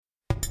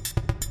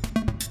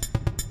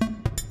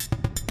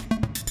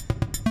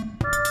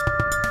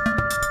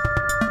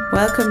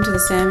Welcome to the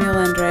Samuel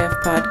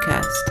Andreev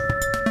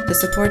podcast. To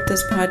support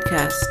this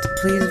podcast,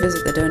 please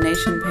visit the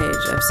donation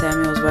page of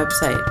Samuel's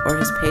website or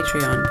his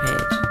Patreon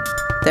page.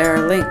 There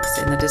are links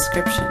in the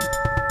description.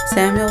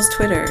 Samuel's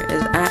Twitter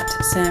is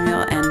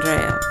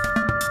 @SamuelAndreev.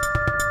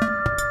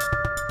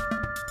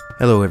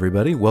 Hello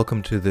everybody,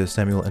 welcome to the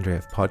Samuel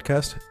Andreev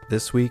podcast.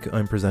 This week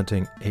I'm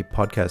presenting a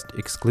podcast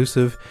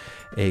exclusive,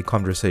 a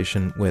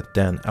conversation with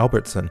Dan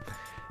Albertson.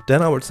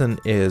 Dan Albertson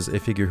is a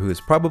figure who is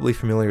probably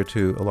familiar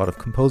to a lot of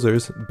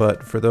composers,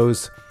 but for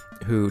those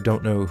who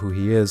don't know who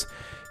he is,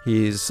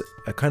 he's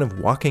a kind of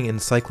walking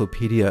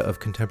encyclopedia of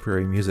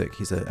contemporary music.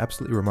 He's an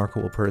absolutely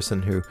remarkable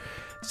person who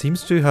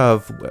seems to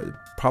have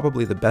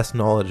probably the best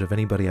knowledge of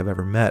anybody I've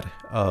ever met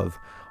of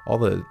all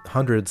the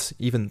hundreds,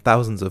 even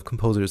thousands of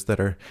composers that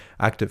are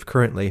active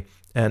currently,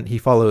 and he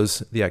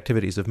follows the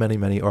activities of many,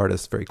 many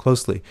artists very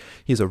closely.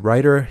 He's a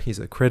writer, he's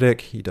a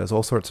critic, he does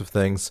all sorts of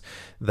things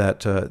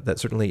that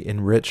certainly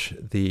enrich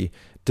the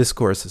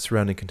discourse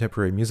surrounding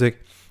contemporary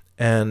music,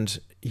 and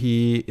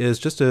he is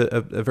just a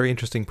very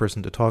interesting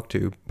person to talk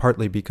to,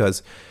 partly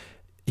because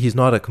he's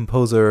not a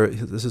composer.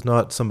 This is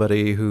not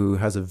somebody who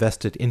has a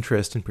vested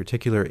interest in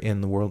particular in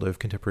the world of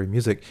contemporary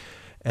music.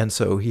 And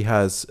so he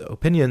has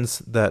opinions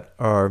that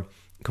are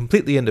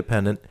completely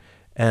independent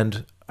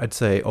and I'd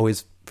say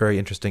always very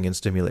interesting and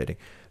stimulating.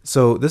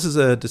 So this is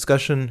a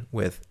discussion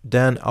with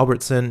Dan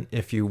Albertson.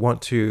 If you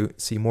want to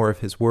see more of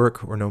his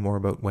work or know more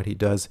about what he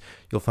does,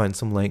 you'll find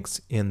some links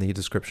in the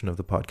description of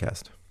the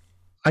podcast.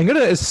 I'm going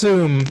to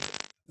assume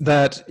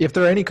that if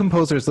there are any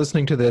composers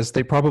listening to this,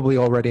 they probably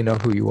already know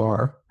who you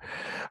are.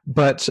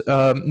 But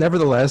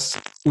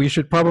nevertheless, we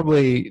should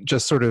probably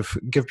just sort of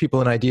give people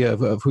an idea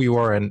of who you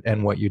are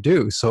and what you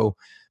do. So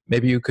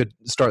maybe you could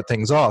start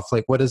things off.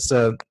 Like, what is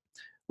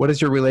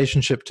your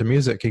relationship to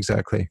music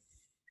exactly?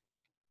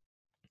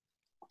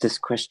 This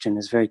question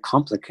is very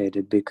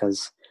complicated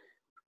because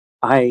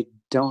I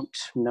don't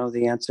know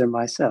the answer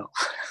myself.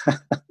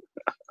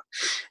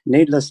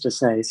 Needless to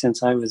say,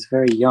 since I was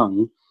very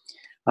young,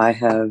 I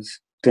have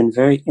been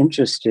very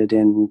interested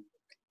in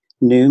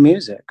new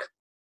music.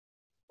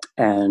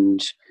 And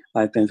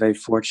I've been very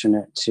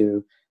fortunate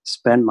to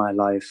spend my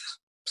life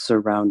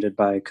surrounded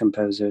by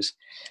composers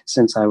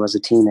since I was a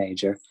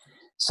teenager.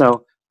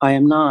 So I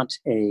am not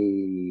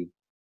a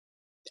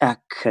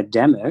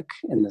academic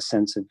in the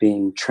sense of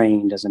being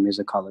trained as a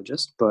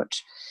musicologist,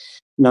 but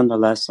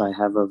nonetheless, I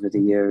have over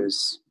the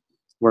years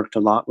worked a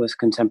lot with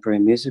Contemporary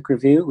Music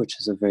Review, which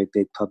is a very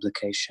big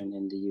publication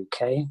in the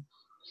UK.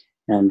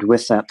 And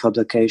with that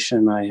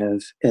publication, I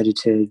have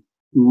edited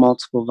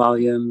multiple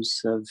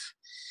volumes of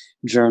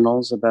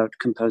journals about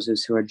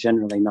composers who are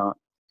generally not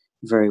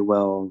very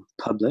well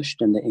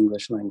published in the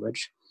English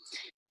language.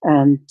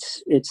 And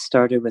it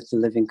started with the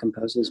Living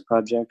Composers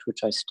Project,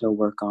 which I still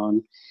work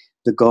on,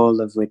 the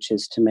goal of which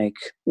is to make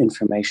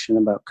information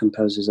about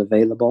composers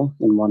available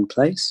in one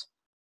place.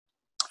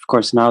 Of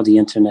course, now the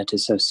internet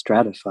is so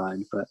stratified,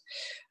 but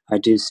I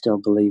do still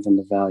believe in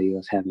the value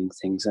of having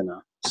things in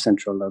a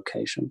central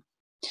location.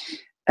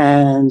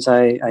 And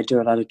I do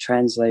a lot of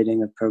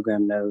translating of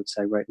program notes.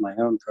 I write my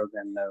own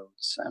program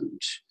notes, and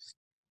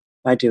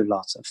I do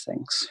lots of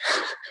things.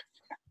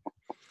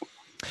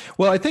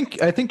 Well, I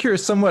think you're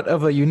somewhat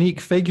of a unique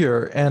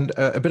figure and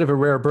a bit of a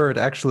rare bird,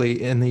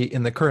 actually, in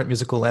the current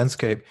musical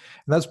landscape.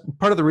 And that's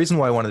part of the reason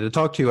why I wanted to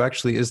talk to you.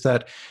 Actually, is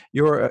that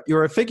you're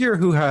a figure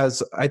who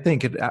has, I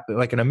think,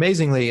 like an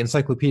amazingly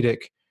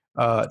encyclopedic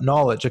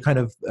knowledge, a kind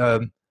of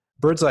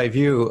bird's eye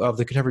view of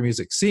the contemporary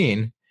music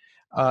scene.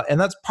 And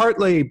that's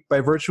partly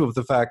by virtue of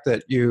the fact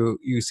that you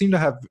seem to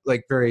have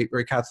like very,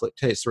 very Catholic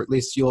tastes, or at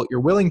least you're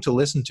willing to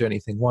listen to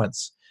anything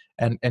once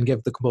and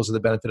give the composer the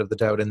benefit of the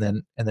doubt, and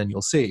then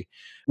you'll see,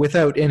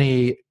 without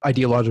any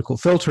ideological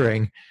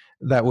filtering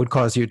that would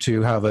cause you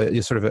to have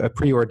a sort of a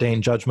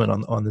preordained judgment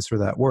on this or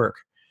that work.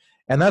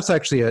 And that's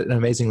actually an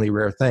amazingly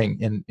rare thing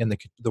in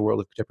the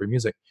world of contemporary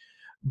music.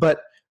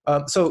 But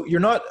so you're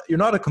not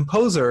a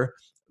composer,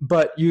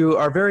 but you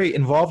are very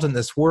involved in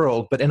this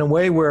world, but in a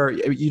way where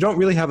you don't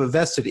really have a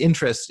vested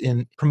interest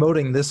in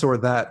promoting this or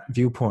that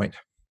viewpoint.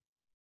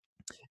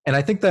 And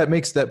I think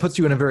that puts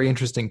you in a very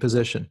interesting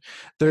position.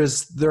 There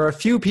are a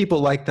few people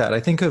like that.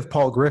 I think of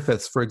Paul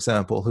Griffiths, for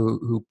example,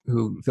 who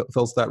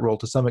fills that role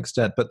to some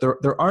extent, but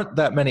there aren't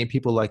that many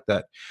people like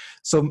that.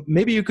 So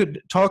maybe you could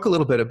talk a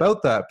little bit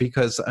about that,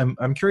 because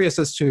I'm curious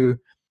as to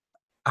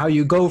how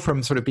you go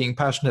from sort of being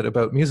passionate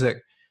about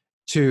music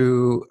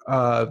to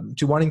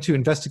wanting to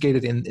investigate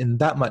it in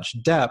that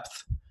much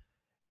depth,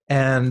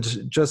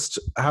 and just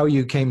how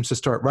you came to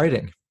start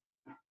writing.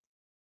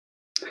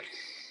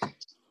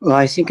 Well,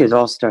 I think it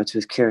all starts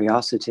with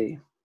curiosity.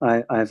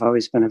 I've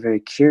always been a very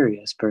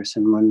curious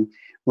person.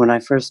 When I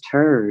first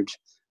heard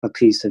a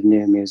piece of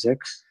new music,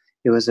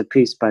 it was a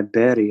piece by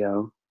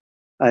Berio.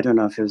 I don't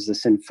know if it was the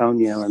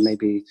Sinfonia or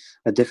maybe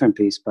a different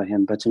piece by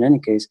him, but in any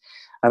case,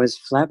 I was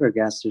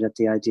flabbergasted at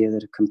the idea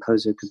that a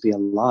composer could be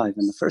alive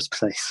in the first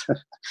place,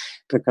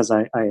 because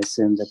I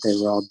assumed that they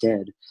were all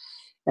dead.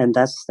 And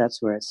that's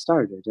where it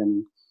started.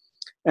 And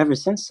ever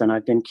since then,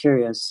 I've been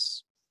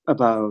curious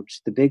about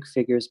the big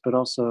figures, but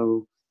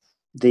also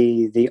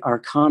the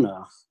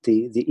arcana,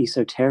 the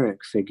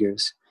esoteric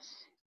figures,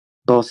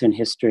 both in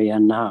history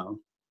and now.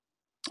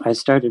 I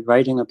started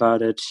writing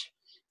about it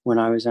when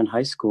I was in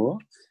high school,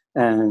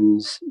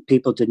 and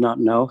people did not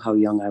know how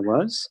young I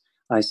was.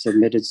 I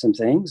submitted some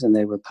things and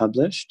they were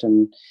published.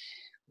 And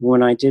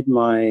when I did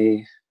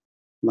my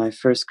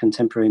first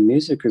contemporary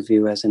music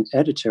review as an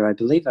editor, I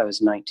believe I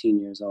was 19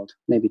 years old,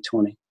 maybe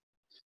 20.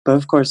 But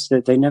of course,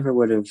 they never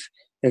would have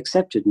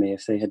accepted me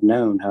if they had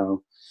known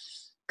how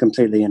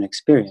completely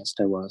inexperienced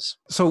I was.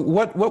 So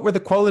what were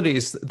the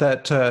qualities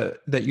that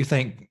that you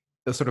think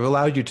sort of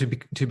allowed you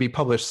to be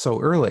published so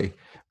early?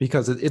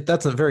 Because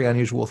that's a very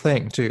unusual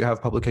thing to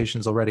have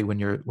publications already when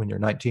you're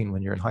 19,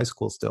 when you're in high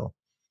school still.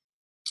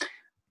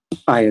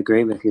 I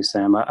agree with you,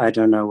 Sam. I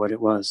don't know what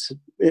it was.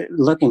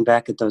 Looking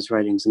back at those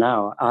writings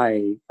now,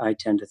 I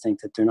tend to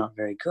think that they're not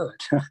very good.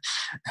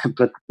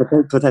 but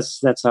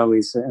that's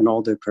always an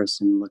older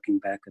person looking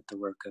back at the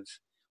work of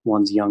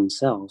one's young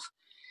self.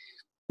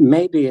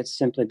 Maybe it's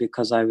simply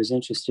because I was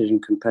interested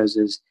in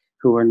composers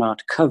who were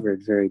not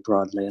covered very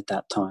broadly at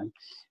that time.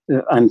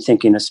 I'm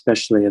thinking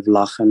especially of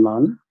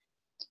Lachenmann.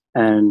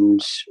 And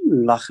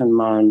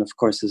Lachenmann, of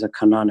course, is a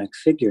canonic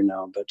figure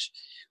now. But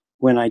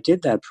when I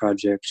did that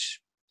project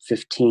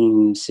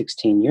 15,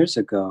 16 years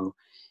ago,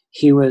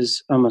 he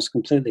was almost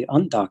completely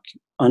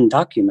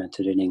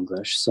undocumented in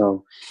English.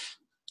 So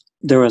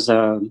there was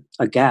a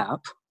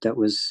gap that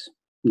was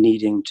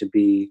needing to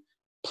be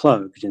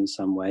plugged in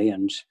some way.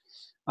 And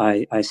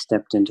I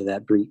stepped into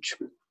that breach.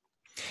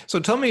 So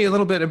tell me a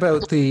little bit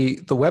about the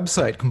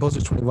website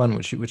Composers 21,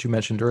 which you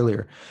mentioned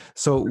earlier.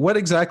 So what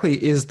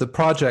exactly is the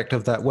project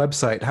of that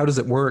website? How does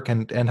it work,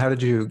 and how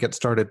did you get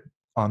started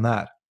on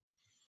that?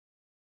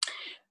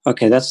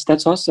 Okay,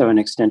 that's also an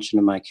extension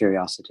of my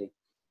curiosity.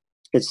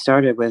 It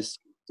started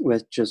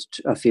with just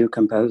a few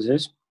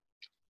composers,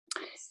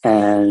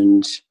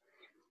 and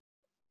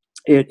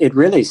it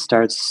really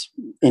starts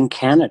in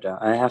Canada,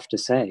 I have to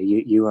say.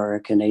 You are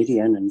a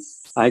Canadian, and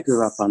I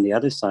grew up on the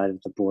other side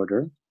of the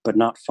border, but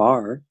not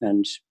far,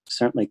 and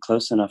certainly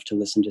close enough to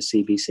listen to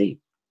CBC.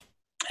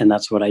 And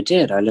that's what I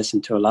did. I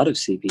listened to a lot of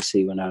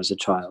CBC when I was a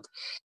child.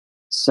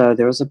 So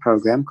there was a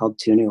program called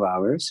 2 New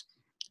Hours.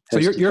 So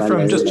you're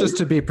from, just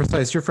to be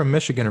precise, you're from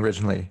Michigan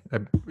originally.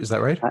 Is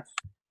that right?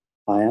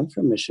 I am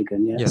from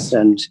Michigan, yes.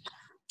 And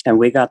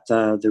we got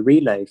the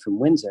relay from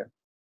Windsor,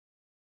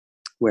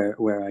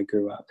 where I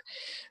grew up.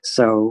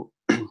 So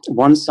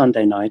one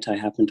Sunday night, I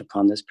happened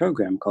upon this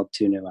program called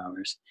 2 New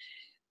Hours.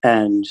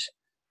 And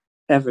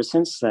ever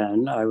since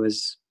then, I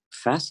was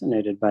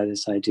fascinated by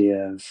this idea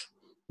of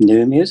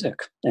new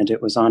music, and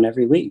it was on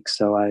every week.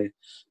 So I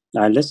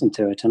listened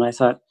to it, and I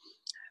thought,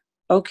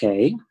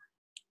 okay,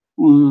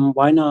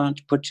 why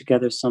not put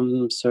together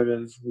some sort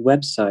of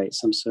website,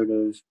 some sort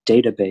of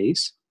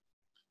database?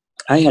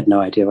 I had no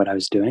idea what I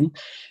was doing,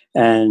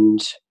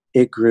 and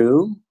it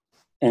grew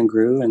and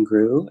grew and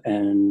grew.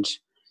 And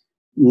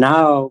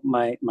now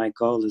my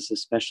goal is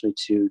especially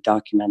to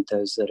document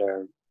those that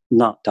are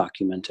not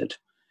documented.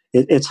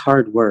 It's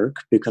hard work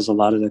because a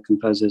lot of the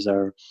composers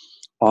are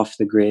off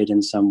the grid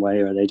in some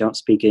way, or they don't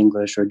speak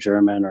English or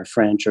German or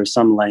French or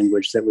some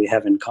language that we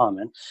have in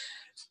common.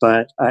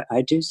 But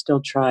I do still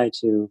try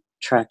to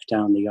track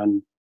down the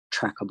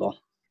untrackable.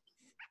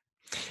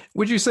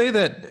 Would you say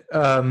that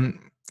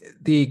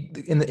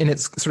in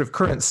its sort of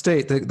current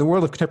state, the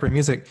world of contemporary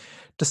music,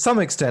 to some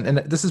extent, and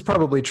this is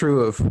probably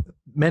true of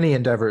many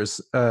endeavors,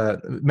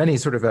 many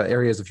sort of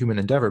areas of human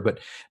endeavor, but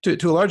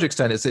to a large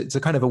extent, it's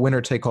a kind of a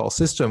winner-take-all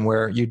system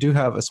where you do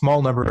have a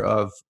small number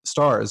of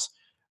stars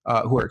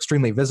who are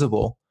extremely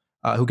visible,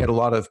 who get a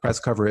lot of press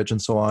coverage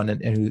and so on,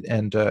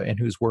 and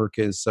whose work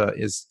is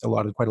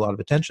quite a lot of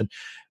attention.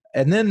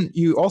 And then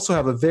you also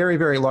have a very,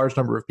 very large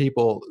number of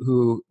people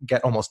who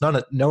get almost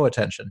no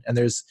attention. And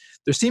there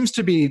seems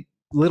to be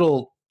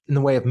little in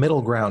the way of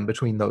middle ground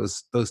between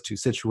those two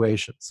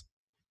situations.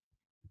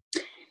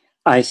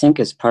 I think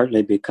it's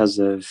partly because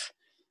of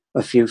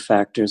a few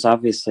factors.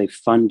 Obviously,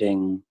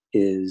 funding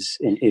is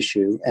an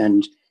issue,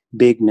 and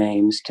big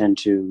names tend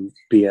to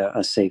be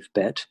a safe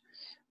bet.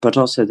 But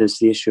also there's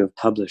the issue of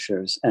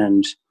publishers.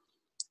 And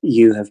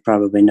you have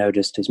probably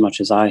noticed as much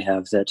as I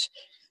have that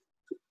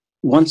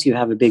once you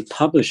have a big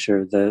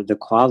publisher, the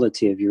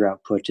quality of your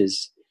output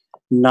is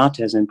not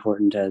as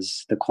important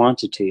as the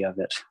quantity of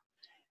it.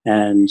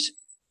 And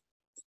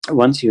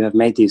once you have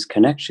made these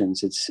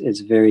connections, it's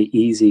very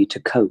easy to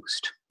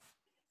coast.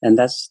 And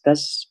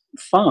that's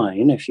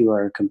fine if you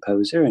are a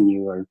composer and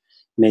you are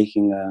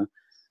making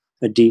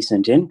a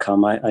decent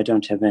income. I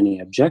don't have any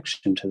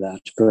objection to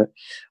that. But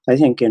I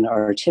think in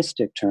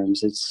artistic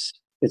terms,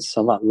 it's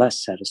a lot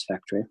less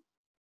satisfactory.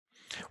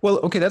 Well,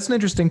 okay, that's an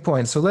interesting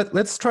point. So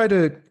let's try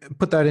to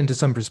put that into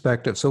some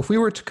perspective. So if we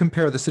were to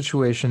compare the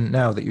situation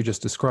now that you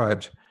just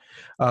described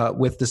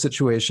with the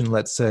situation,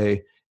 let's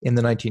say, in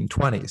the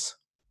 1920s,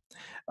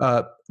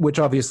 which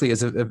obviously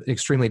is an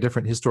extremely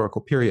different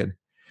historical period.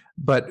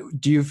 But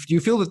do you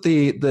feel that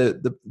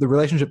the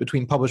relationship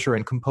between publisher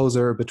and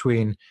composer,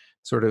 between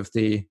sort of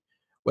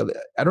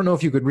I don't know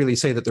if you could really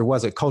say that there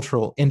was a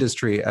cultural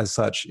industry as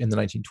such in the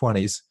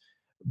 1920s,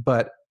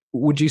 But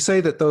would you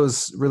say that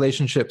those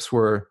relationships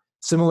were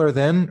similar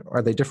then?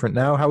 Are they different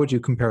now? How would you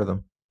compare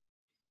them?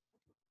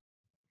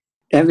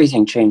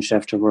 Everything changed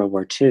after World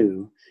War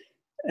II,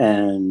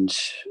 and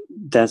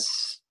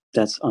that's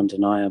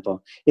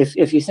undeniable.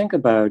 If you think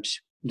about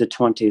the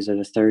 20s or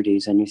the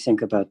 30s, and you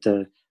think about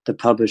the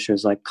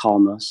publishers like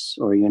Calmus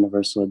or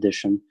Universal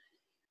Edition,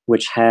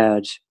 which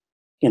had,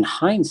 in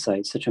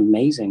hindsight, such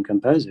amazing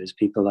composers,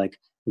 people like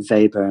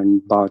Webern,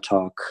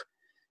 Bartók,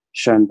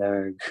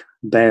 Schoenberg,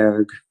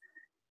 Berg.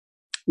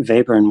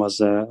 Webern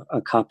was a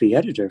copy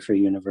editor for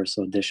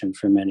Universal Edition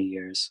for many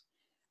years.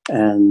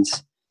 And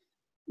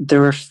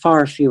there were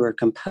far fewer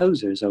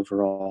composers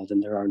overall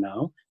than there are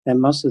now, and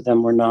most of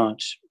them were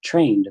not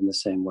trained in the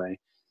same way.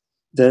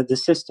 The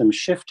system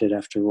shifted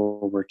after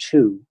World War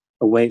II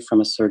away from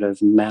a sort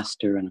of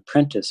master and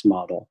apprentice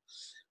model,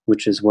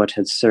 which is what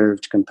had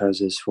served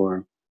composers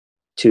for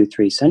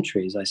 2-3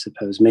 centuries, I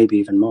suppose, maybe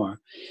even more,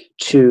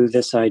 to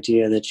this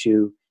idea that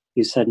you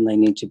suddenly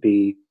need to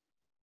be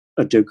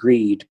a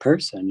degreed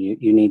person.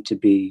 You need to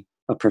be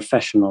a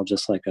professional,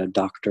 just like a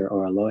doctor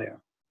or a lawyer.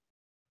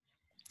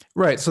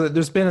 Right. So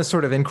there's been a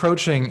sort of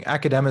encroaching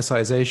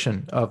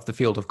academicization of the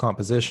field of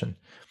composition,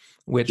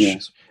 which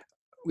Yes.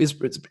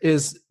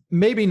 is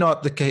maybe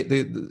not the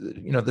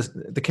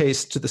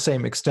case to the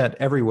same extent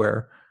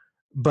everywhere,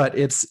 but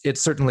it's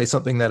certainly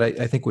something that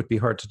I think would be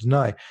hard to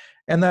deny.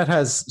 And that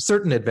has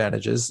certain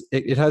advantages.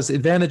 It has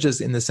advantages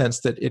in the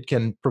sense that it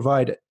can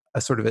provide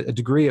a sort of a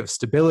degree of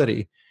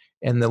stability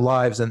in the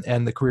lives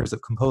and the careers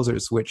of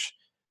composers, which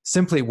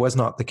simply was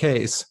not the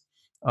case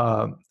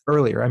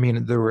earlier. I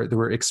mean, there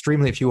were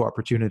extremely few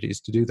opportunities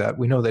to do that.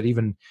 We know that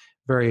even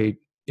very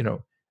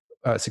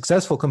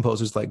successful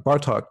composers like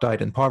Bartók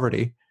died in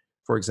poverty,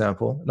 for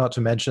example. Not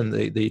to mention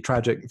the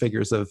tragic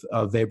figures of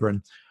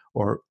Webern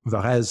or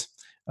Varese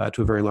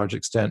to a very large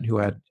extent, who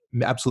had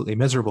absolutely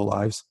miserable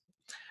lives.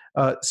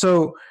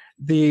 So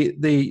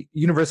the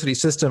university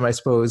system, I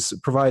suppose,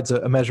 provides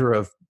a measure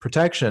of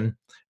protection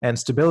and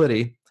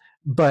stability,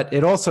 but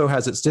it also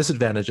has its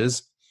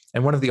disadvantages.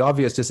 And one of the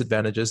obvious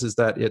disadvantages is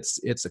that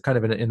it's a kind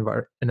of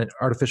an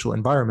artificial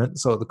environment,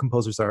 so the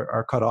composers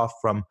are cut off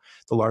from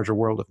the larger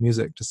world of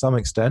music to some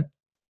extent.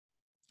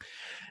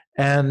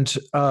 And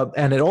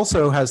it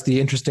also has the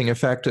interesting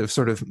effect of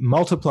sort of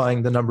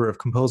multiplying the number of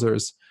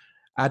composers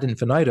ad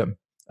infinitum,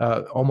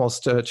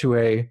 almost to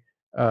an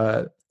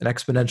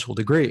exponential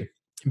degree,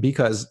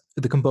 because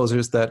the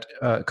composers that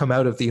come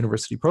out of the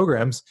university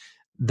programs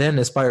then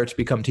aspire to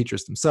become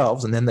teachers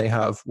themselves, and then they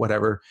have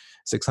whatever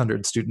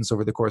 600 students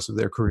over the course of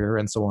their career,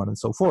 and so on and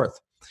so forth.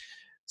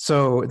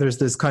 So there's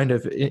this kind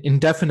of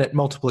indefinite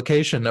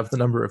multiplication of the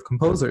number of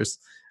composers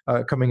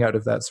coming out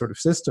of that sort of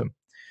system.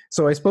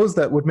 So I suppose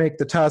that would make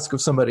the task of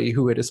somebody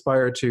who would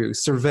aspire to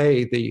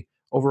survey the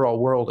overall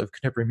world of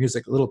contemporary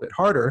music a little bit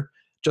harder,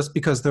 just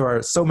because there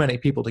are so many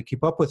people to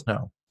keep up with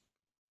now.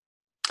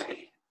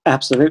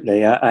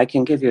 Absolutely. I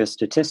can give you a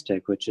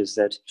statistic, which is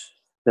that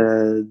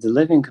the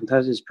Living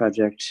Composers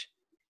Project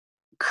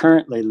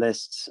currently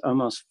lists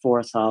almost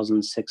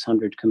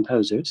 4,600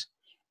 composers,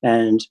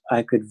 and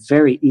I could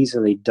very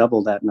easily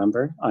double that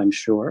number, I'm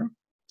sure,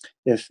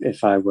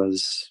 if I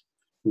was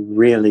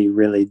really,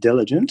 really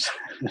diligent.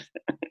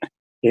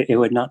 It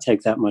would not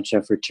take that much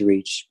effort to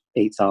reach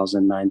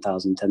 8,000,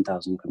 9,000,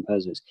 10,000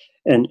 composers.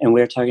 And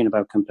we're talking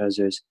about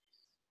composers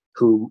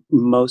who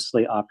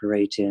mostly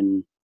operate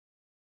in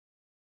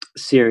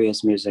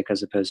serious music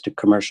as opposed to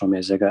commercial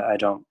music. I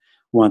don't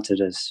want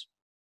to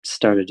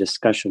start a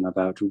discussion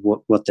about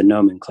what the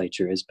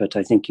nomenclature is, but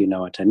I think you know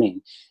what I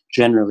mean.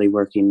 Generally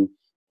working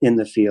in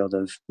the field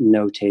of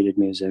notated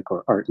music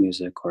or art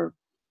music, or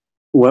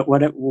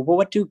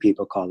what do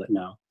people call it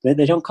now?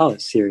 They don't call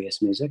it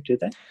serious music, do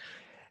they?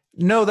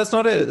 No, it's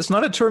not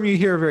a term you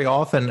hear very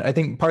often. I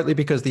think partly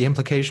because the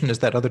implication is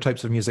that other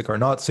types of music are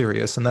not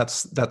serious, and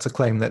that's a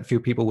claim that few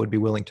people would be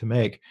willing to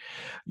make.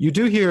 You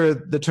do hear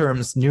the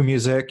terms new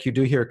music, you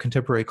do hear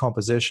contemporary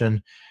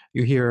composition,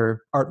 you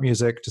hear art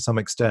music to some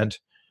extent,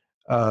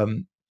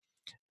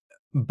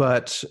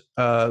 but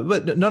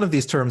none of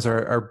these terms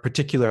are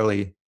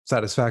particularly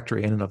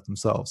satisfactory in and of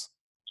themselves.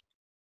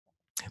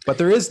 But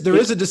there is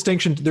a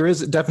distinction. There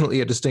is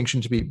definitely a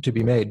distinction to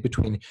be made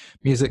between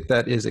music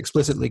that is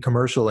explicitly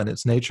commercial in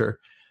its nature,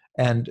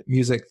 and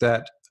music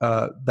that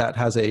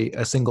has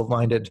a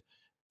single-minded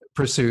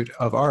pursuit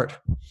of art.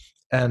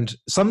 And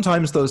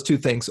sometimes those two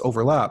things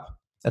overlap,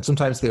 and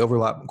sometimes they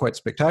overlap quite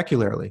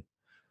spectacularly,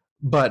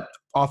 but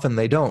often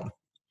they don't.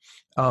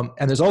 And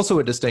there's also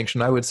a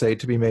distinction, I would say,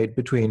 to be made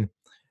between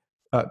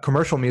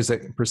commercial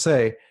music per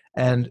se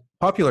and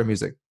popular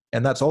music,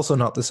 and that's also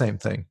not the same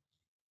thing.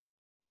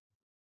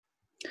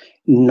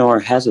 Nor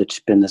has it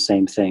been the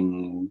same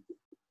thing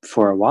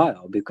for a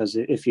while, because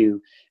if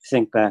you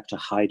think back to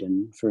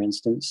Haydn, for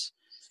instance,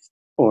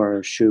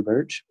 or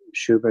Schubert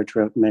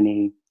wrote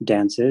many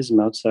dances,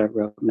 Mozart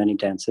wrote many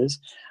dances.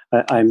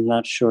 I'm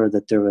not sure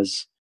that there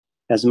was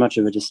as much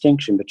of a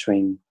distinction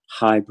between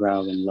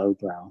highbrow and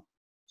lowbrow.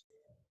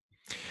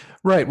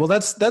 Right. Well,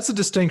 that's a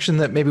distinction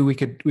that maybe we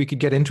could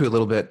get into a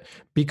little bit,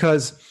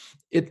 because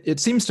it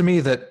seems to me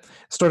that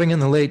starting in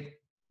the late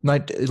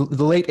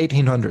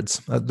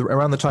 1800s,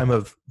 around the time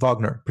of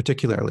Wagner,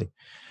 particularly,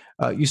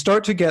 you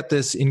start to get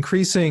this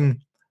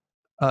increasing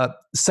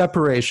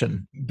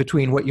separation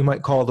between what you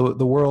might call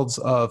the worlds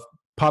of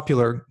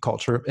popular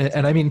culture,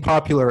 and I mean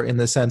popular in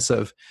the sense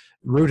of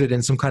rooted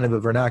in some kind of a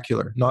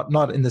vernacular,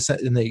 not in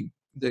the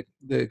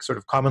sort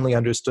of commonly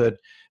understood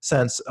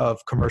sense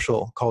of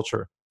commercial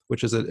culture,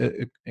 which is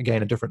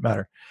again a different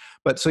matter.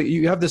 But so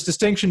you have this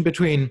distinction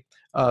between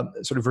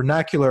sort of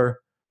vernacular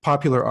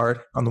popular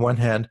art on the one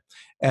hand,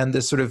 and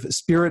this sort of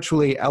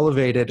spiritually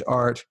elevated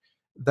art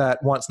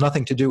that wants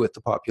nothing to do with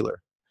the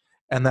popular,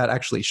 and that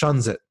actually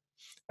shuns it.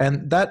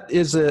 And that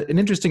is an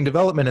interesting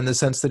development in the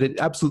sense that it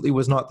absolutely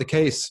was not the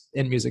case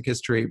in music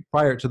history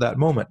prior to that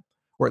moment,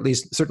 or at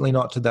least certainly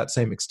not to that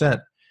same extent.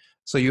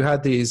 So you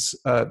had these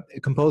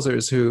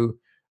composers who,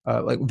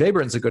 like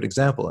Webern's a good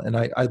example, and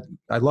I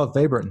love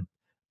Webern,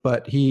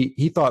 but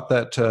he thought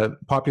that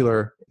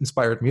popular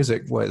inspired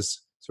music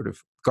was sort of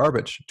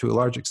garbage to a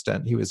large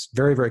extent. He was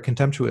very, very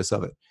contemptuous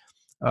of it.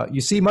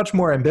 You see much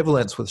more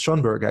ambivalence with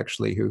Schoenberg,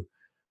 actually, who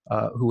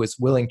was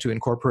willing to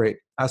incorporate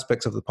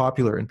aspects of the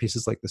popular in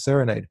pieces like the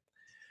Serenade.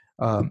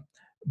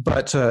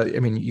 But I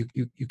mean,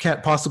 you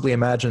can't possibly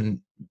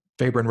imagine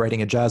Webern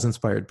writing a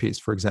jazz-inspired piece,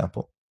 for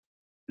example.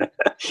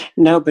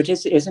 No, but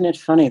isn't it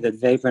funny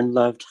that Webern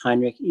loved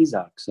Heinrich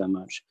Isaac so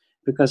much?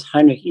 Because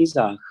Heinrich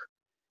Isaac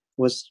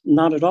was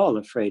not at all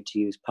afraid to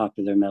use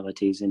popular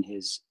melodies in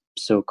his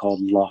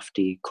so-called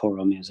lofty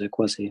choral music,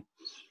 was he?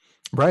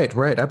 Right,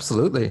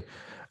 absolutely.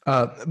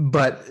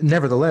 But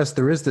nevertheless,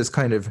 there is this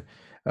kind of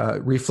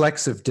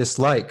reflexive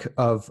dislike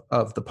of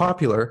the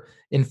popular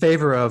in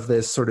favor of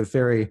this sort of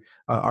very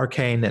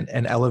arcane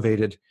and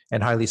elevated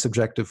and highly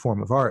subjective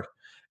form of art.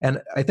 And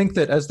I think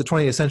that as the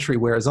 20th century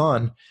wears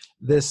on,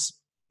 this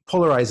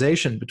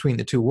polarization between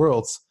the two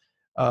worlds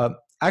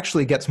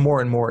actually gets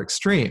more and more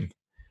extreme.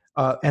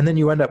 And then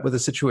you end up with a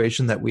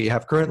situation that we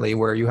have currently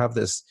where you have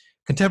this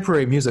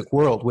contemporary music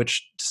world,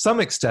 which to some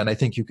extent I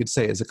think you could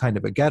say is a kind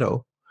of a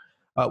ghetto,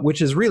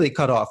 which is really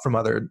cut off from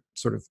other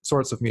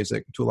sorts of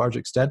music to a large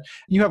extent.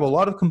 You have a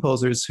lot of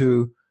composers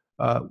who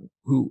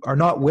are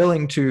not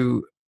willing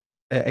to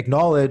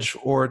acknowledge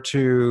or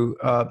to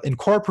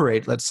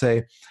incorporate, let's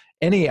say,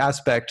 any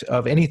aspect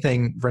of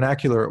anything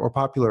vernacular or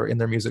popular in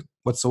their music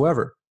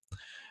whatsoever,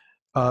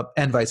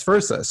 and vice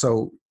versa.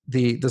 So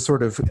the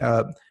sort of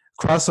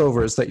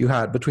crossovers that you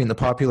had between the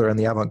popular and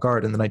the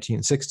avant-garde in the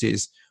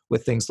 1960s,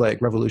 with things like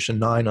Revolution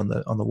 9 on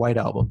the White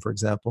Album, for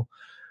example,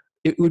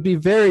 it would be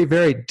very,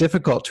 very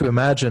difficult to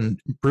imagine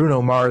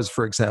Bruno Mars,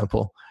 for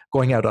example,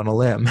 going out on a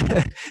limb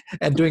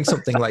and doing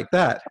something like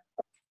that.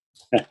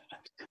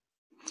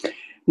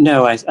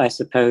 No, I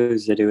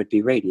suppose that it would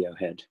be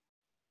Radiohead.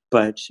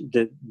 But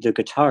the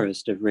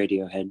guitarist of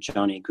Radiohead,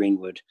 Johnny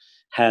Greenwood,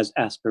 has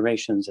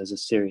aspirations as a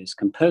serious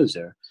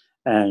composer.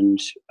 And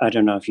I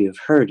don't know if you've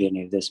heard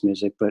any of this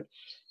music, but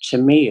to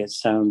me it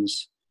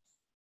sounds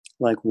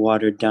like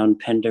watered down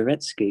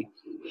Penderecki.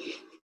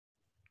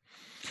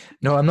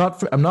 No, I'm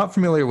not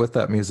familiar with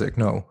that music.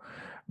 No,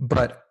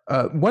 but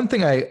one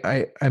thing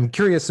I'm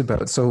curious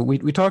about. So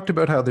we talked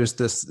about how there's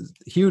this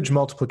huge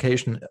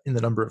multiplication in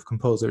the number of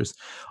composers.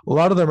 A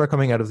lot of them are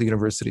coming out of the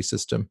university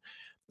system.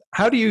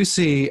 How do you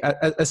see,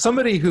 as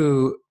somebody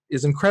who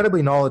is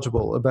incredibly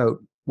knowledgeable about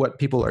what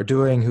people are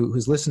doing,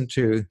 who's listened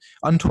to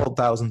untold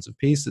thousands of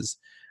pieces,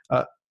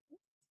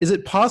 is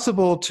it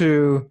possible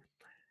to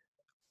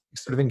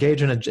sort of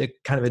engage in a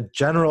kind of a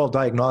general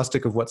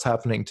diagnostic of what's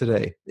happening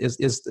today?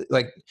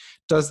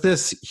 Does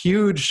this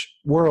huge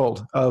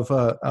world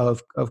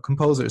of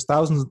composers,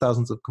 thousands and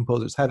thousands of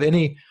composers, have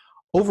any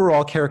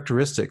overall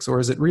characteristics, or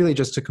is it really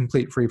just a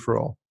complete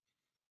free-for-all?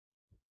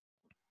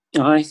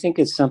 I think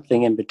it's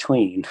something in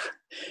between.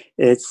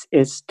 It's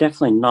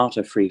definitely not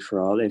a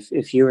free-for-all.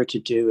 If you were to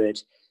do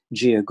it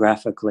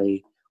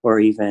geographically or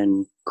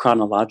even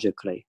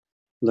chronologically,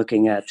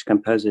 looking at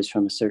composers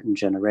from a certain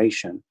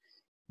generation,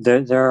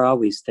 there are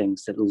always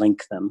things that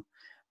link them.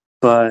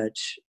 But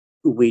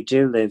we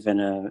do live in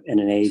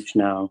an age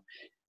now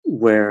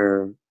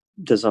where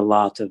there's a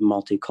lot of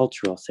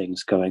multicultural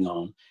things going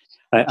on.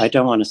 I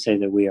don't want to say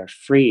that we are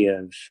free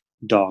of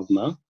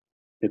dogma,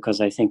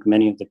 because I think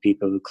many of the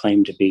people who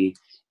claim to be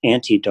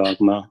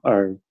anti-dogma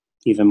are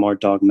even more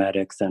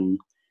dogmatic than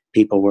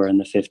people were in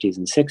the 50s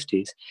and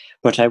 60s.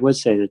 But I would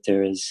say that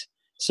there is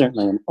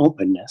certainly an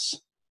openness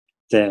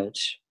that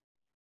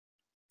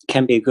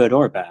can be good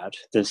or bad.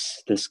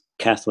 This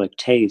Catholic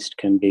taste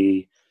can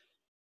be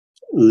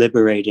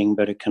liberating,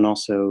 but it can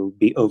also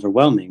be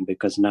overwhelming,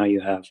 because now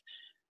you have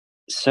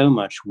so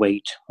much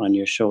weight on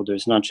your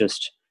shoulders, not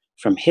just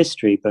from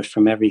history, but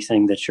from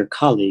everything that your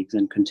colleagues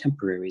and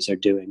contemporaries are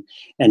doing.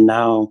 And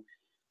now,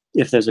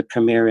 if there's a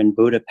premiere in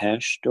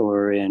Budapest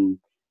or in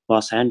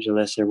Los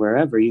Angeles or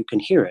wherever, you can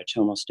hear it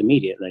almost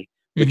immediately,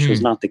 which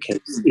was not the case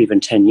even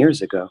 10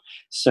 years ago.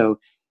 So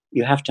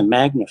you have to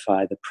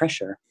magnify the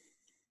pressure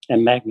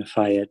and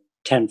magnify it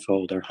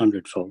tenfold or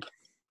hundredfold.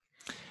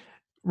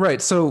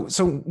 Right. So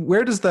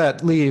where does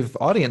that leave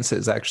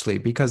audiences, actually?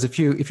 Because if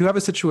you have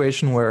a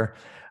situation where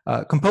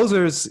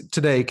Composers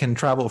today can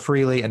travel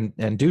freely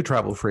and do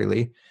travel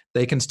freely.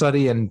 They can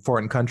study in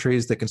foreign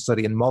countries. They can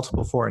study in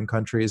multiple foreign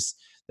countries.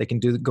 They can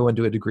go and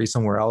do a degree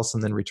somewhere else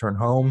and then return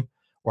home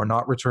or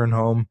not return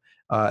home.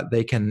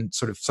 They can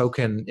sort of soak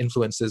in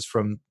influences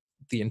from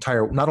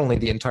not only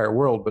the entire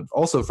world, but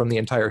also from the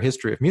entire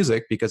history of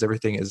music, because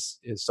everything is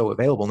so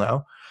available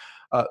now.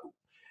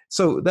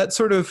 So that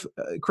sort of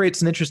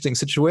creates an interesting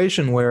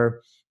situation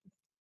where,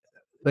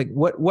 like,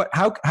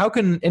 how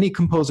can any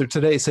composer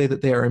today say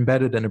that they are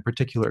embedded in a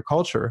particular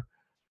culture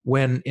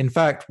when in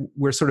fact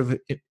we're sort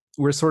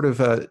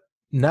of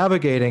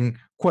navigating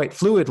quite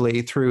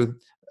fluidly through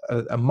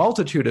a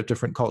multitude of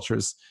different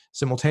cultures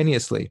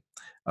simultaneously.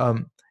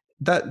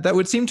 That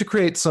would seem to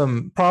create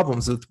some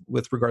problems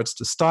with regards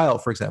to style,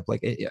 for example,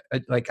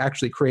 like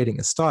actually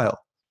creating a style.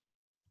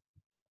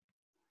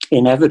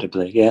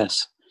 Inevitably,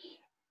 yes.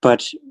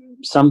 But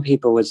some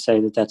people would say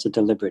that that's a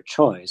deliberate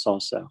choice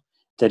also.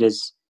 That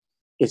is,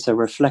 it's a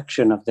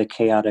reflection of the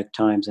chaotic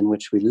times in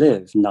which we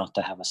live not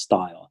to have a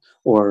style,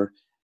 or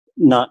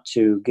not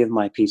to give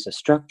my piece a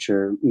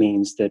structure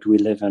means that we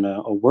live in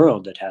a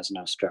world that has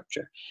no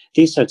structure.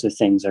 These sorts of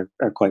things are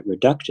quite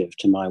reductive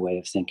to my way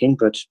of thinking,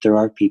 but there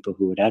are people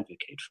who would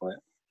advocate for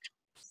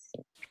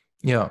it.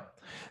 Yeah.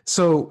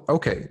 So,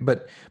 okay,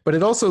 but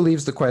it also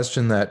leaves the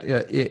question that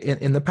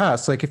in the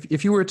past, like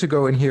if you were to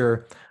go and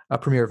hear a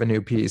premiere of a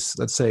new piece,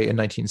 let's say in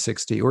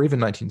 1960 or even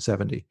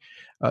 1970,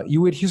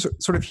 you would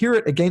sort of hear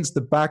it against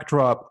the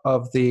backdrop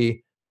of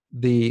the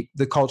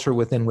culture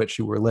within which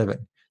you were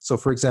living. So,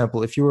 for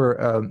example, if you were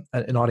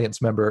an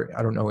audience member,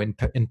 I don't know, in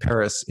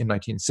Paris in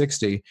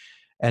 1960,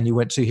 and you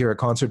went to hear a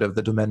concert of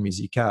the Domaine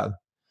Musical,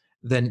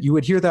 then you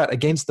would hear that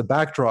against the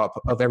backdrop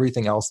of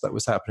everything else that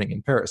was happening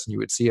in Paris, and you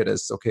would see it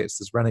as, okay, it's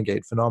this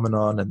renegade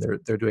phenomenon, and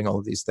they're doing all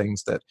of these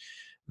things that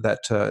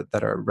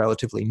are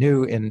relatively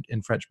new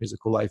in French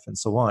musical life, and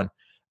so on.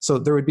 So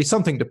there would be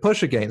something to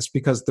push against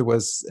because there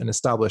was an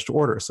established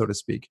order, so to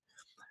speak.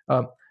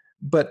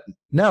 But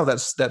now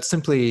that's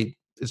simply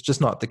is just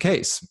not the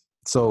case.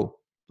 So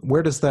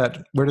where does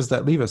that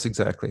leave us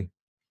exactly?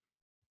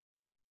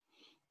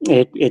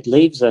 It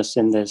leaves us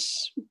in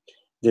this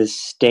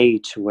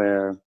state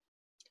where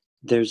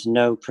there's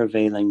no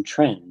prevailing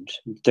trend.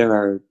 There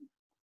are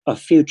a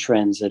few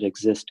trends that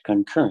exist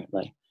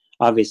concurrently.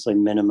 Obviously,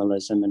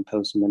 minimalism and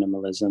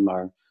post-minimalism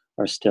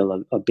are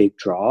still a big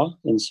draw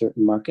in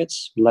certain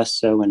markets, less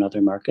so in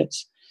other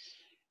markets.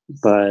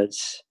 But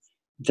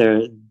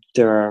there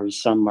are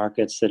some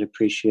markets that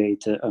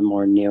appreciate a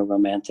more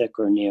neo-romantic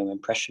or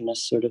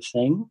neo-impressionist sort of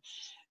thing.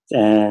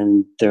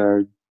 And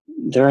there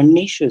are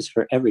niches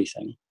for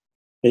everything.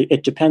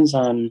 It depends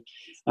on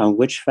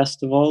which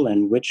festival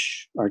and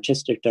which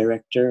artistic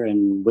director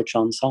and which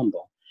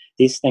ensemble.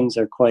 These things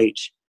are quite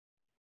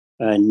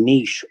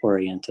niche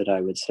oriented,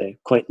 I would say,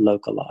 quite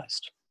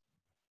localized.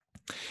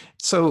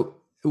 So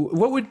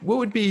what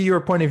would be your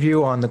point of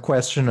view on the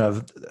question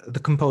of the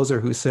composer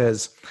who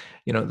says,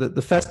 you know,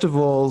 the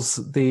festivals,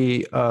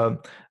 the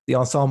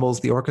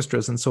ensembles, the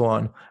orchestras, and so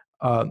on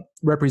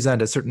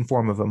represent a certain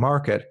form of a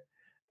market,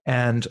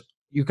 and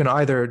you can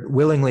either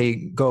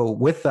willingly go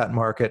with that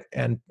market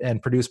and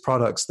produce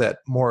products that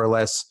more or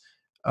less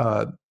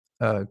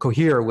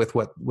cohere with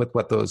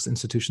what those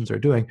institutions are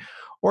doing,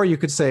 or you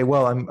could say,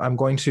 well, I'm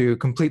going to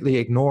completely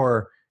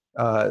ignore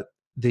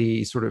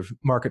the sort of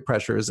market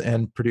pressures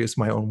and produce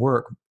my own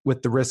work,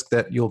 with the risk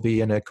that you'll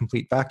be in a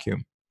complete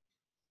vacuum.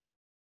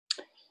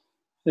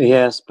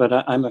 Yes, but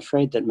I'm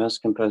afraid that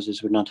most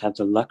composers would not have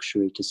the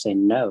luxury to say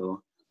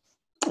no.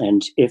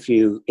 And if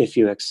you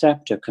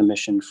accept a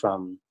commission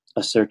from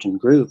a certain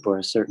group or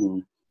a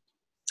certain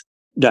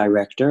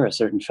director, a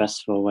certain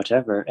festival,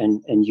 whatever,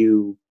 and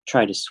you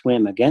try to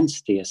swim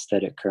against the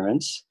aesthetic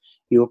currents,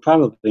 you will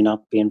probably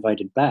not be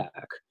invited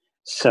back.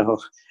 So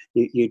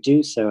you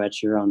do so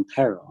at your own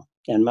peril.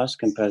 And most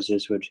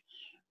composers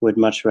would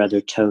much rather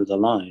toe the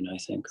line, I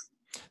think.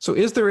 So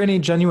is there any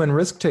genuine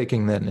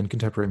risk-taking then in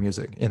contemporary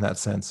music in that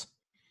sense?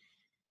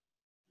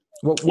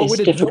 What would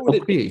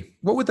it be?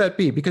 What would that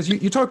be? Because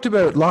you talked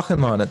about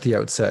Lachenmann at the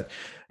outset,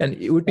 and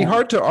it would be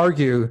hard to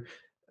argue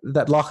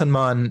that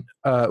Lachenmann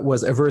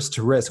was averse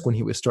to risk when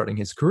he was starting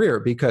his career,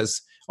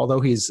 because although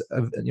he's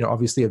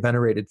obviously a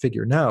venerated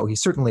figure now, he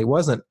certainly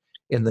wasn't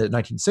in the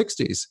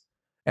 1960s.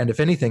 And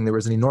if anything, there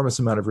was an enormous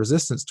amount of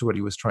resistance to what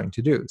he was trying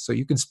to do. So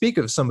you can speak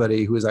of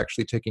somebody who is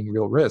actually taking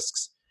real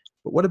risks.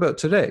 But what about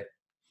today?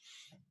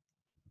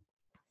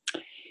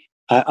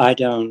 I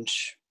don't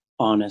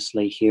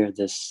honestly hear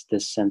this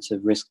sense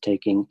of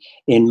risk-taking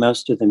in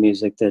most of the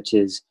music that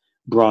is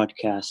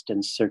broadcast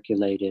and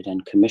circulated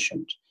and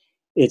commissioned.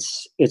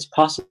 It's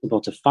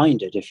possible to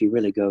find it if you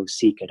really go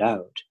seek it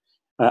out.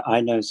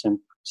 I know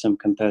some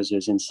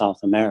composers in South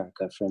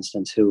America, for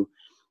instance, who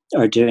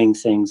are doing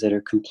things that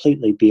are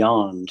completely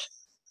beyond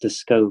the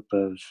scope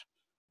of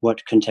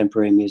what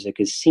contemporary music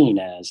is seen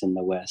as in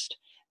the West.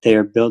 They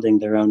are building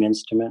their own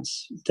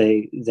instruments.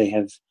 They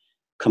have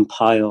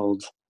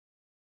compiled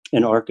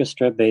an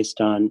orchestra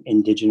based on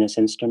indigenous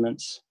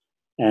instruments,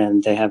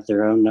 and they have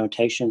their own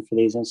notation for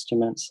these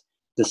instruments.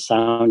 The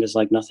sound is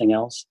like nothing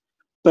else.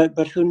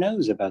 but who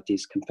knows about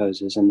these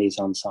composers and these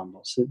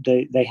ensembles?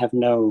 They have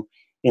no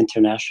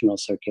international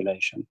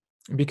circulation.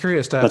 I'd be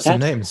curious to have But some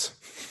that's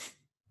names.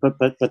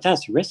 but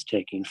that's risk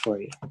taking for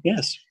you.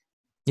 Yes,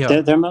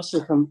 Yeah. they're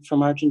mostly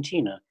from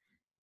Argentina.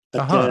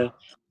 But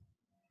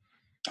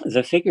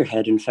the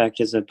figurehead, in fact,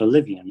 is a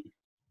Bolivian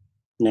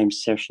named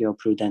Sergio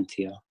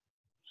Prudencio,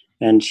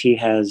 and he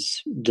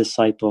has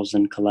disciples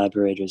and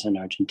collaborators in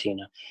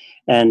Argentina,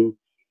 and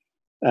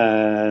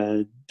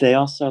they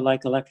also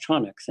like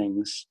electronic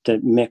things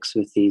that mix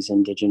with these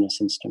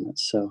indigenous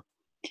instruments. So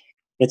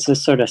it's a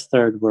sort of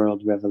third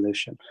world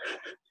revolution.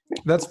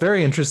 That's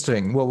very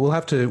interesting. Well, we'll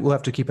have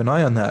to keep an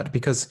eye on that,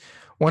 because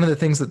one of the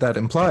things that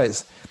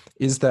implies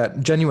is that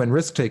genuine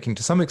risk taking,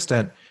 to some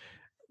extent,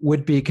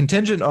 would be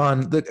contingent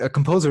on a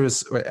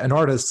composer's or an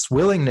artist's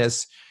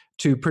willingness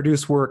to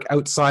produce work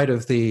outside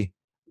of the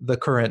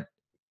current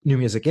new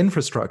music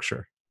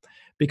infrastructure.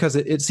 Because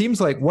it seems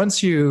like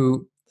once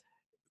you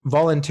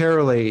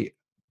voluntarily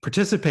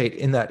participate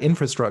in that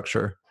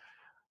infrastructure,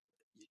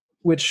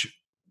 which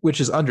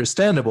is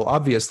understandable,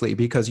 obviously,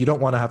 because you don't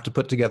want to have to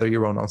put together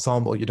your own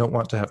ensemble. You don't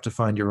want to have to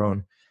find your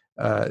own,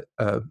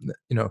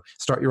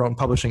 start your own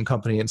publishing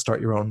company and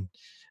start your own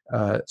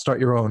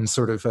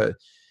sort of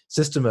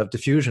system of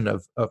diffusion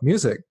of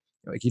music.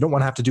 Like, you don't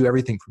want to have to do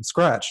everything from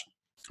scratch.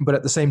 But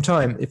at the same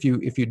time, if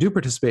you do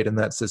participate in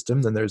that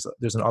system, then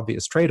there's an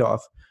obvious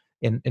trade-off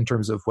in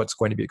terms of what's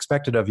going to be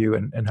expected of you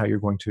and how you're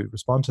going to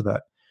respond to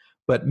that.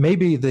 But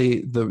maybe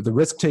the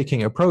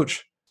risk-taking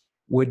approach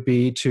would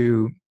be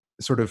to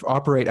sort of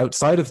operate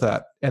outside of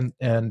that and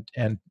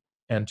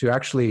to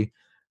actually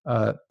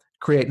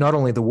create not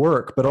only the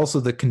work but also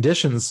the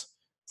conditions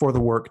for the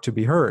work to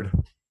be heard.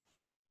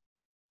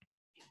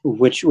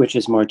 Which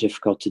is more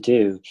difficult to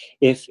do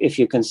if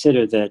you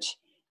consider that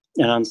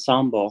an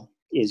ensemble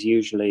is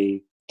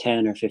usually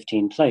 10 or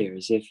 15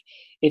 players.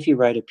 If you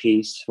write a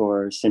piece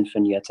for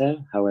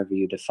sinfonietta, however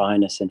you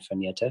define a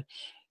sinfonietta,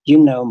 you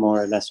know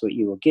more or less what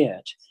you will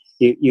get.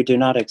 You do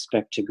not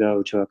expect to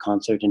go to a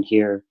concert and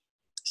hear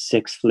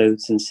 6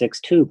 flutes and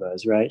 6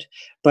 tubas, right?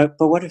 But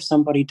what if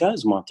somebody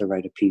does want to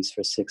write a piece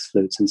for 6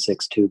 flutes and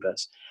 6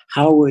 tubas?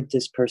 How would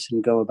this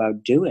person go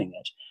about doing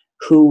it?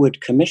 Who would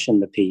commission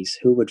the piece?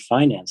 Who would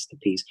finance the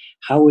piece?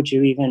 How would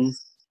you even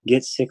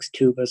get 6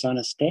 tubas on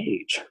a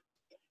stage?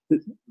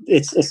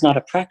 It's not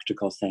a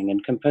practical thing,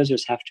 and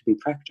composers have to be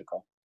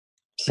practical.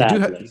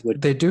 Sadly,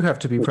 they do have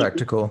to be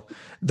practical.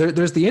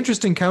 There's the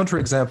interesting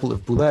counterexample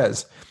of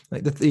Boulez.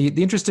 Like the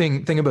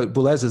interesting thing about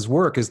Boulez's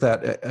work is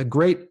that a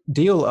great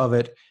deal of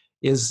it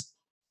is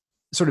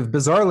sort of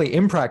bizarrely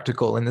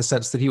impractical, in the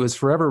sense that he was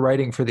forever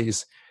writing for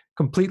these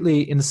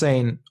completely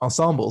insane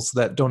ensembles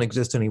that don't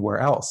exist anywhere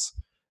else.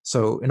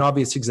 So an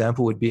obvious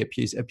example would be a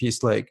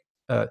piece like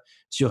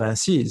Sur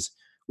Incise,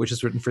 which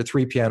is written for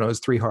 3 pianos,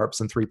 3 harps,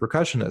 and 3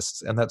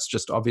 percussionists, and that's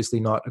just obviously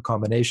not a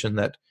combination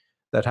that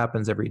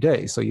happens every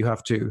day. So you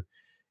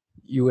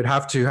would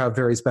have to have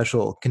very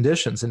special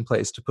conditions in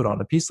place to put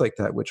on a piece like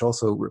that, which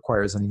also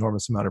requires an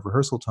enormous amount of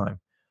rehearsal time.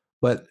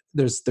 But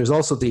there's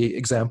also the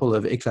example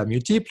of Éclat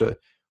multiple,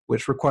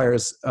 which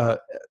requires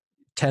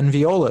 10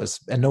 violas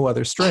and no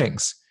other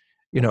strings.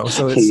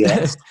 So it's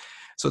yes.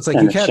 So it's like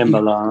and you can't and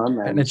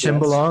a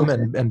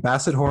cimbalom and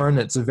basset horn.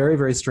 It's a very,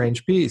 very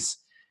strange piece,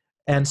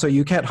 and so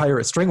you can't hire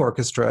a string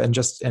orchestra and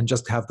just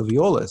have the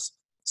violas.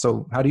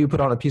 So how do you put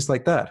on a piece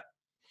like that?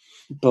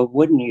 But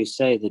wouldn't you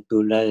say that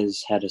Boulez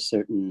had a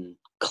certain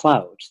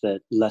clout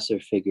that lesser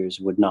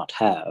figures would not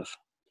have?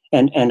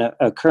 And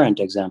a current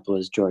example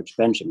is George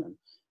Benjamin,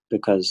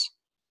 because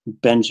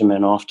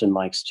Benjamin often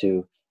likes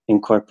to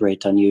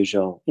incorporate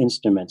unusual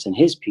instruments in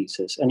his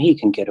pieces, and he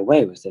can get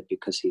away with it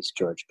because he's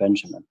George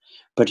Benjamin.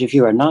 But if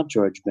you are not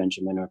George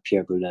Benjamin or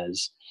Pierre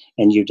Boulez,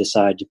 and you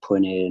decide to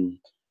put in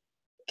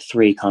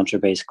 3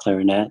 contrabass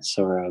clarinets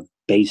or a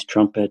bass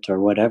trumpet or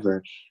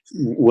whatever,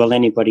 will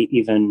anybody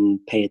even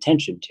pay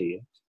attention to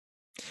you?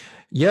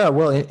 Yeah,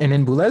 well, and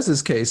in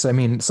Boulez's case, I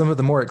mean, some of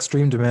the more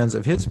extreme demands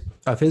of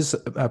his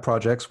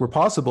projects were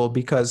possible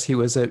because he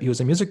was a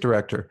music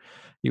director.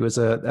 He was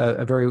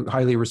a very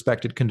highly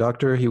respected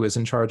conductor. He was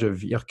in charge of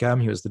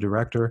IRCAM. He was the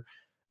director,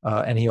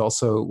 and he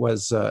also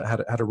was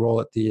had a role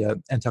at the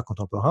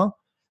Intercontemporain.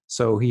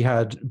 So he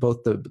had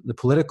both the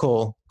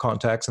political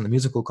contacts and the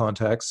musical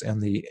contacts,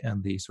 and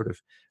the sort of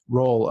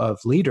role of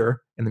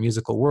leader in the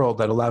musical world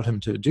that allowed him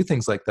to do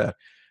things like that.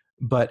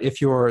 But if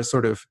you're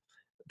sort of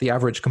the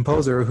average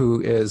composer who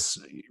is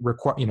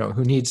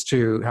who needs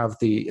to have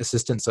the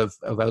assistance of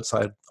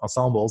outside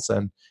ensembles,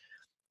 and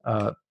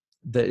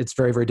that it's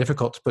very, very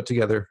difficult to put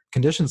together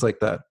conditions like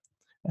that,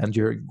 and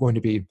you're going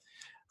to be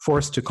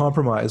forced to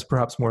compromise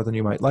perhaps more than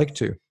you might like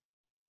to.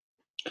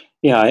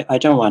 Yeah, I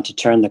don't want to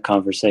turn the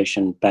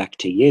conversation back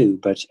to you,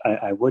 but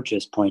I would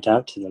just point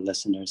out to the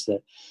listeners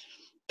that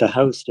the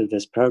host of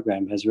this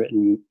program has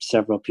written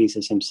several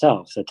pieces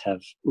himself that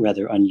have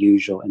rather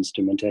unusual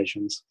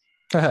instrumentations.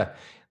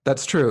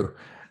 That's true.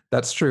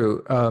 That's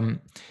true.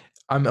 I'm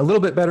a little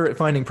bit better at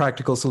finding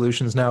practical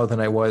solutions now than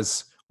I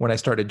was when I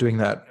started doing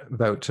that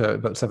about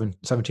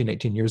 17,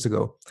 18 years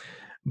ago.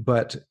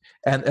 But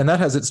and that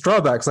has its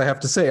drawbacks, I have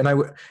to say. And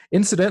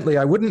incidentally,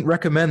 I wouldn't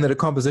recommend that a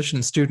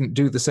composition student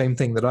do the same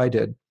thing that I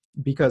did,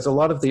 because a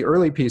lot of the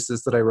early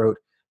pieces that I wrote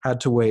had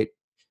to wait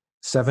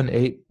 7,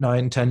 8,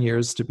 9, 10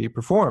 years to be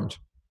performed.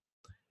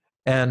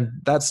 And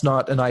that's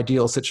not an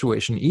ideal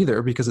situation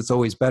either, because it's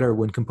always better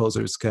when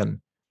composers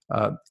can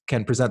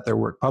present their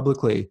work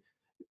publicly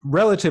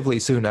relatively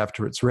soon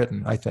after it's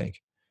written, I think.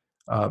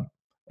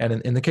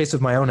 And in the case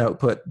of my own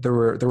output, there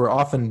were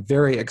often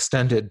very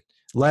extended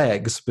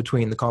lags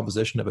between the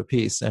composition of a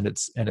piece and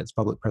its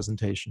public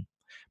presentation.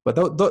 But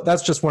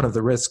that's just one of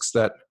the risks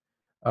that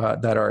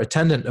are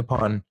attendant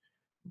upon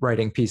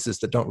writing pieces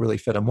that don't really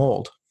fit a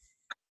mold.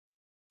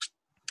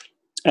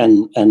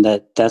 And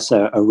that's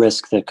a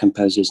risk that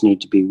composers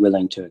need to be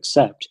willing to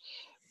accept.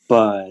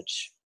 But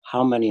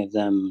how many of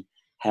them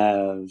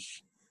have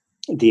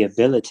the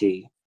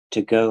ability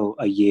to go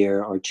a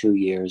year or 2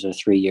 years or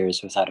 3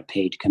 years without a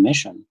paid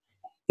commission?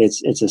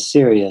 It's a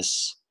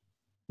serious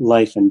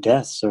life and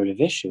death sort of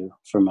issue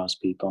for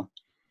most people.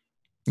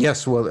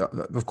 Yes, well,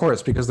 of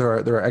course, because there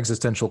are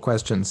existential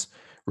questions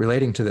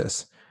relating to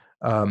this.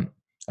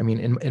 I mean,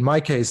 in my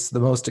case, the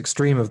most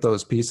extreme of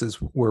those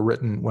pieces were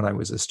written when I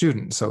was a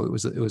student, so it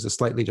was a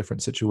slightly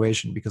different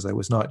situation because I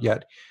was not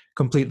yet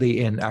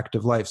completely in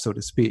active life, so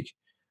to speak,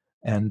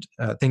 and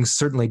things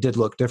certainly did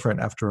look different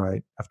after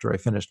I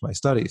finished my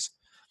studies.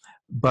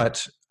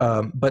 But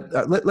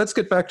let's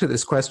get back to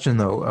this question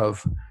though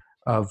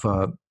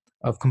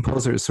of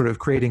composers sort of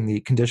creating the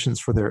conditions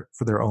for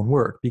their own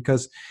work,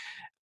 because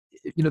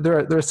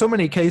there are so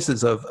many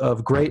cases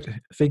of great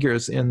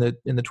figures in the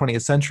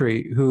 20th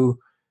century who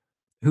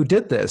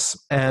did this.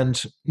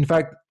 And in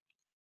fact,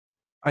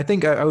 I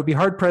think I would be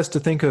hard pressed to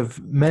think of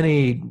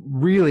many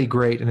really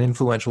great and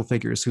influential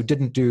figures who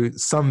didn't do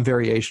some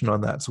variation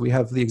on that. So we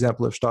have the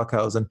example of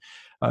Stockhausen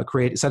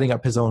setting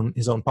up his own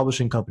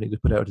publishing company to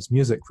put out his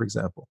music, for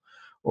example.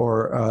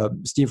 Or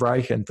Steve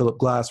Reich and Philip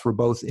Glass were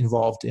both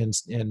involved in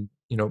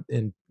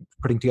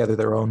putting together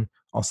their own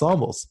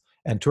ensembles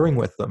and touring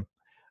with them,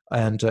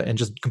 and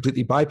just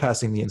completely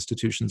bypassing the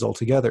institutions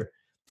altogether.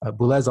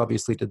 Boulez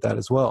obviously did that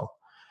as well.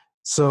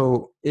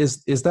 So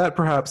is that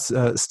perhaps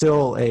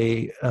still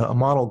a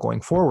model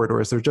going forward,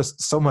 or is there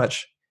just so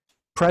much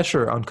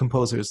pressure on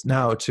composers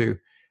now to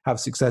have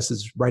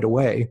successes right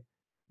away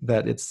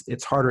that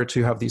it's harder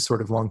to have these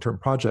sort of long-term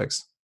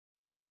projects?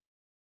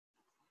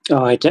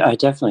 Oh, I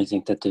definitely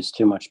think that there's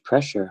too much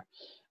pressure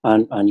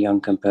on young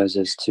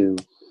composers to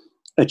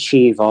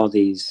achieve all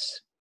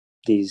these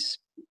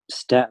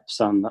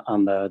steps on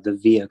the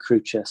Via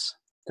Crucis,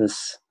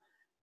 this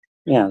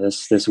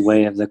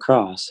way of the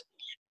cross.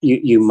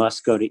 You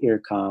must go to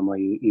IRCAM, or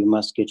you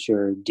must get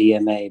your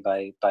DMA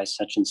by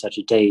such and such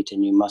a date,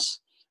 and you must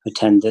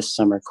attend this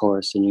summer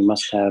course, and you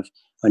must have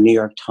a New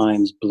York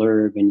Times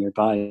blurb in your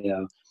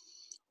bio.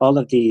 All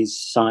of these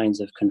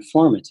signs of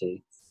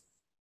conformity.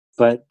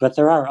 But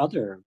there are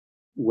other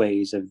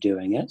ways of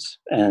doing it,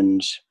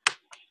 and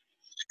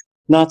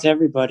not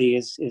everybody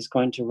is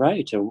going to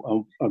write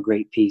a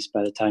great piece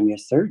by the time you're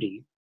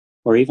 30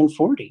 or even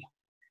 40.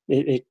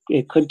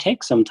 It could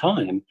take some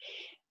time,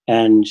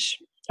 and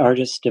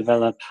artists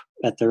develop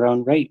at their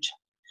own rate.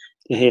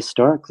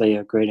 Historically,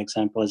 a great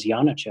example is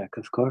Janacek,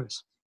 of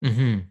course.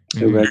 Mm-hmm.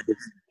 Who wrote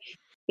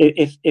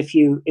this. If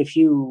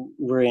you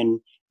were in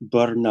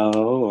Brno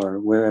or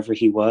wherever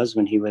he was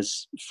when he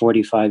was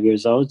 45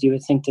 years old, you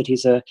would think that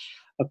he's a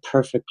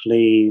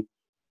perfectly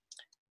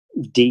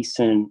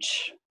decent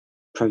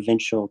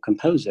provincial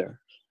composer.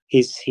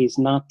 He's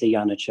not the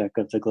Janacek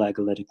of the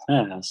Glagolitic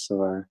Mass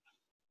or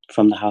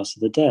from the House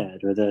of the Dead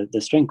or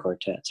the string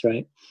quartets,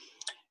 right?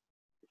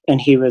 And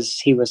he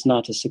was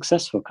not a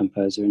successful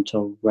composer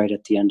until right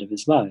at the end of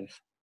his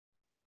life.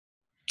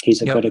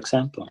 He's a good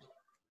example.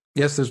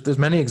 Yes, there's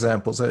many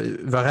examples.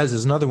 Varese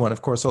is another one.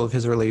 Of course, all of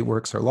his early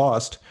works are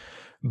lost,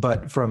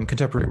 but from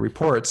contemporary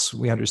reports,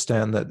 we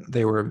understand that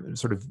they were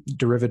sort of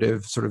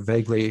derivative, sort of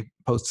vaguely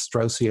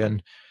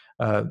post-Straussian,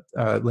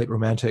 late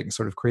Romantic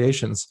sort of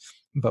creations,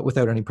 but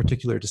without any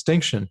particular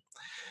distinction.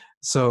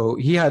 So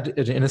he had,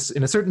 in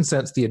a certain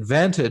sense, the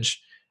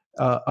advantage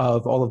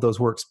of all of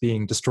those works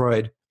being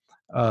destroyed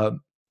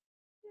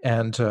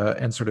and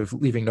sort of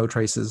leaving no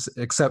traces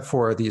except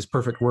for these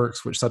perfect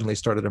works which suddenly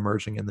started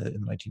emerging in the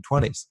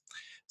 1920s.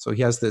 So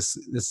he has this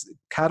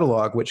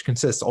catalog which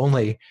consists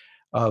only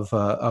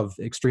of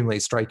extremely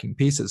striking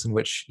pieces in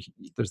which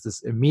there's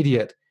this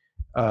immediate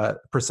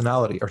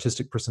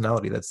artistic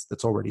personality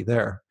that's already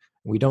there.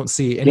 We don't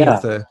see any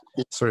of the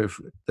sort of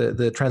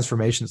the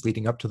transformations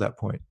leading up to that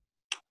point.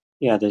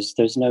 Yeah,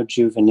 there's no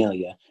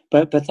juvenilia,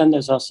 but then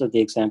there's also the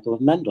example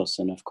of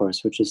Mendelssohn, of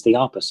course, which is the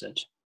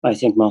opposite. I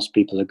think most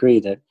people agree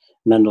that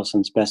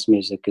Mendelssohn's best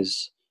music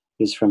is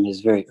from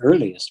his very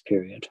earliest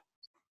period.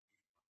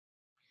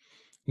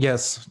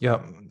 Yes, yeah,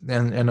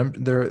 and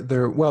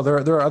there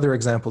are other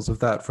examples of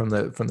that from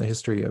the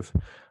history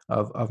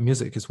of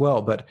music as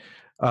well. But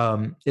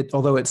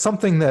although it's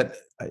something that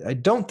I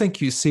don't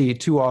think you see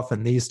too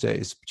often these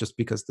days, just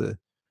because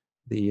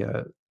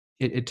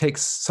it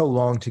takes so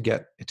long to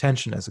get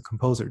attention as a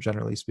composer,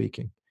 generally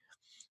speaking.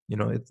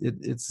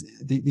 It's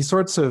these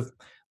sorts of,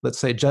 let's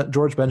say,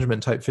 George Benjamin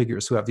type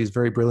figures who have these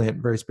very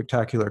brilliant, very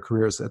spectacular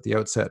careers at the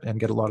outset and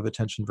get a lot of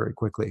attention very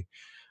quickly.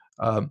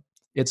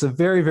 It's a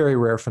very, very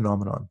rare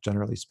phenomenon,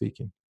 generally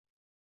speaking.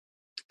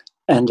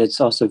 And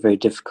it's also very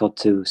difficult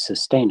to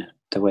sustain it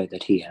the way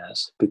that he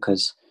has,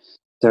 because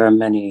there are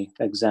many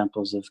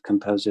examples of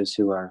composers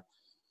who are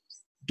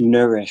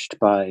nourished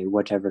by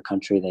whatever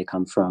country they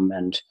come from,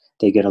 and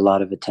they get a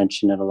lot of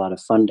attention and a lot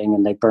of funding,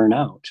 and they burn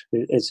out.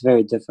 It's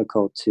very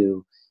difficult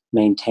to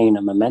maintain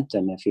a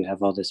momentum if you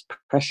have all this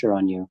pressure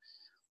on you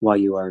while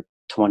you are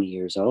 20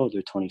 years old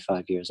or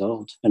 25 years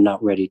old and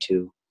not ready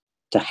to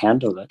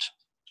handle it.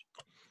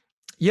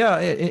 Yeah,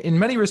 in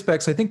many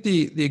respects, I think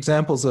the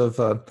examples of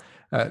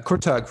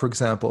Kurtag, for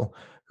example,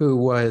 who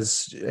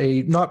was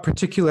a not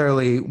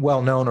particularly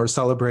well-known or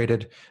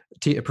celebrated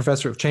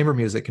professor of chamber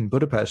music in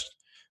Budapest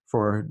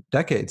for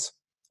decades,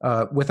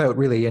 without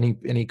really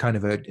any kind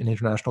of an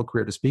international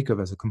career to speak of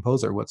as a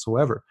composer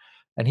whatsoever.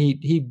 And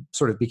he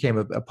sort of became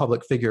a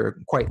public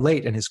figure quite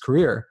late in his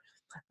career,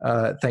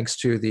 thanks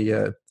to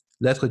the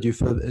Lettre du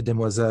feu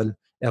Demoiselle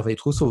Hervé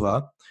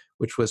Troussova,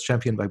 which was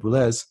championed by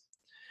Boulez.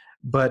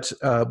 But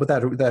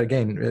that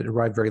again, it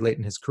arrived very late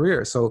in his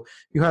career. So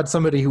you had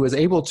somebody who was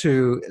able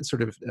to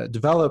sort of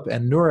develop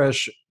and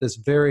nourish this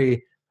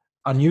very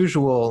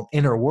unusual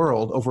inner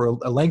world over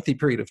a lengthy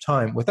period of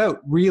time without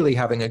really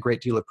having a great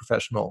deal of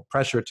professional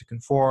pressure to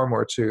conform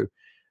or to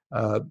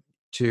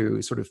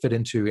sort of fit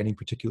into any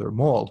particular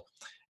mold.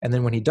 And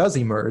then when he does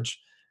emerge,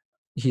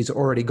 he's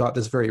already got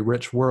this very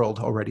rich world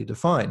already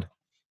defined.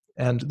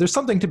 And there's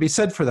something to be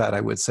said for that,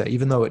 I would say,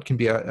 even though it can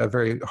be a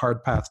very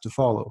hard path to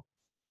follow.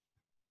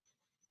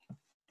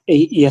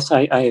 Yes,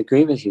 I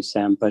agree with you,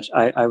 Sam, but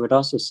I would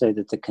also say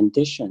that the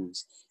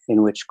conditions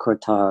in which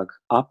Kurtag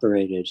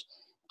operated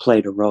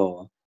played a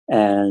role,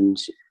 and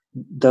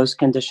those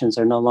conditions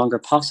are no longer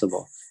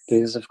possible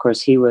because, of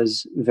course, he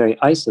was very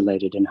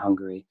isolated in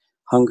Hungary.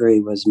 Hungary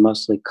was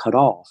mostly cut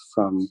off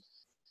from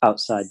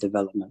outside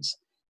developments.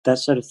 That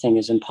sort of thing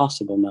is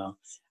impossible now.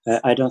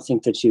 I don't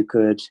think that you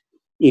could,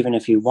 even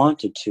if you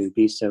wanted to,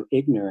 be so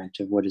ignorant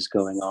of what is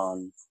going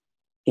on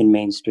in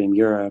mainstream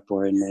Europe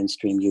or in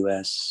mainstream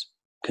US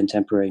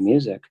contemporary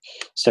music.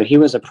 So he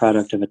was a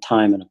product of a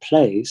time and a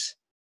place,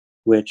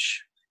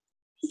 which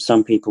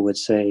some people would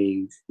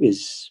say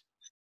is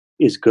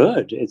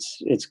good.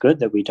 It's good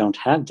that we don't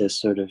have this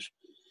sort of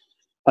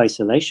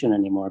isolation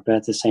anymore. But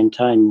at the same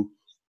time,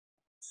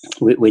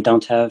 we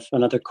don't have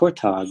another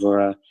Kurtag or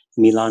a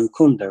Milan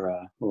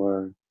Kundera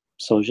or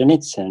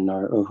Solzhenitsyn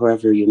or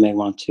whoever you may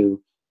want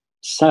to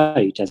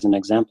cite as an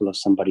example of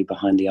somebody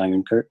behind the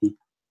Iron Curtain.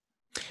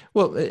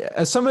 Well,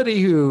 as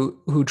somebody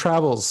who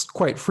travels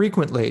quite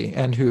frequently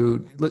and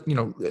who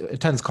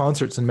attends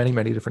concerts in many,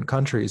 many different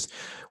countries,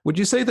 would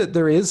you say that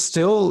there is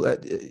still a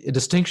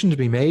distinction to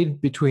be made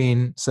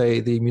between,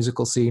 say, the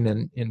musical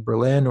scene in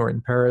Berlin or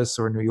in Paris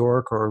or New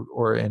York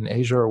or in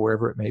Asia or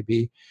wherever it may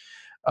be?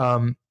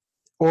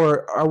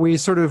 Or are we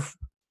sort of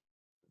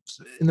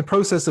in the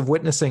process of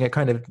witnessing a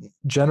kind of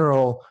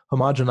general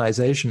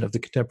homogenization of the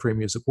contemporary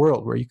music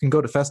world, where you can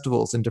go to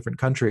festivals in different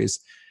countries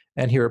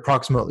and hear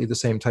approximately the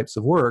same types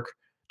of work,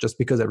 just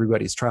because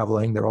everybody's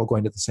traveling, they're all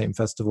going to the same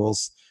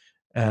festivals,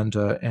 and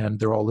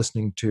they're all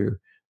listening to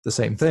the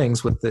same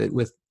things with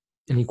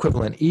an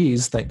equivalent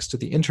ease thanks to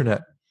the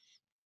internet?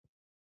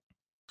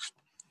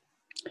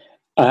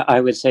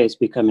 I would say it's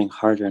becoming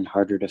harder and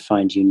harder to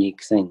find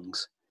unique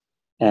things,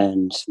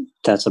 and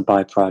that's a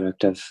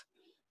byproduct of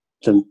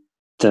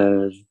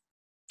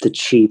the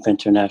cheap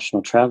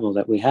international travel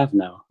that we have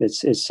now.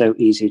 It's so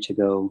easy to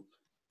go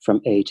from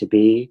A to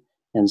B,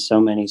 and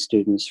so many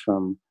students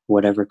from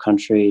whatever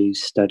country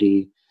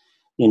study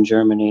in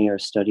Germany or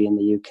study in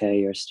the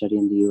UK or study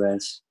in the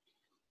US.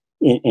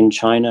 In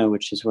China,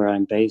 which is where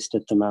I'm based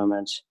at the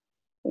moment,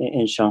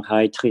 in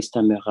Shanghai,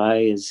 Tristan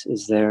Murail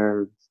is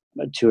there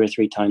 2 or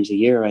 3 times a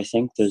year. I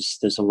think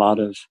there's a lot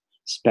of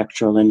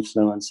spectral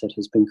influence that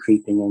has been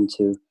creeping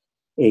into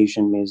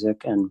Asian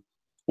music. And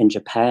in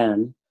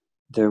Japan,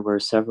 there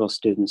were several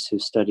students who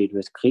studied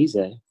with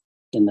Krise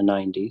in the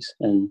 90s,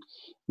 and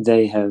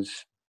they have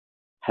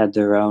had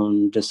their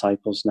own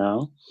disciples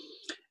now.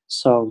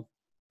 So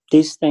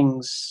these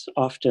things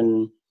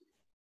often,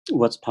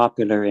 what's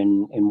popular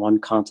in one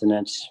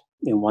continent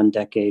in one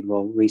decade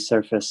will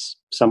resurface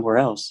somewhere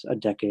else a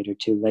decade or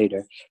two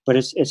later. But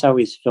it's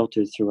always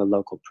filtered through a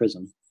local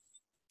prism.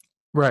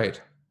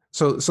 Right.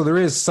 So there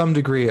is some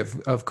degree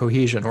of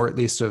cohesion, or at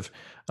least of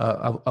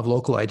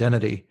local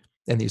identity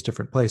in these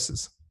different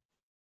places.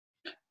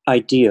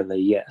 Ideally,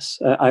 yes.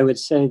 I would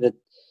say that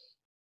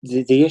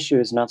the issue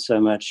is not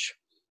so much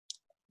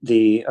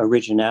the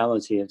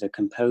originality of the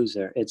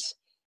composer.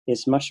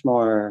 It's much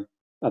more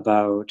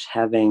about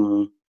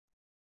having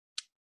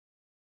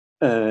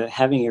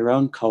your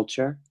own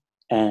culture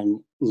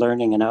and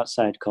learning an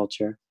outside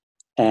culture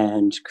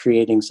and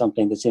creating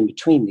something that's in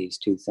between these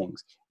two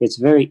things. It's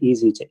very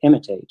easy to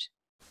imitate,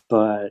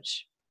 but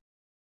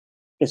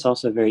it's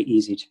also very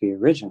easy to be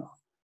original.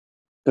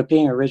 But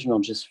being original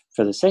just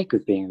for the sake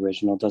of being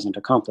original doesn't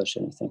accomplish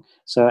anything.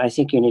 So I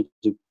think you need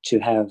to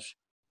have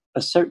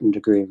a certain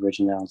degree of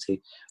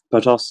originality,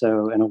 but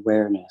also an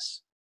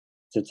awareness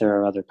that there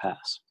are other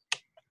paths.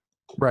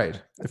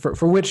 Right.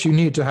 For which you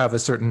need to have a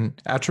certain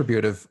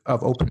attribute of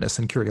openness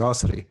and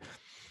curiosity.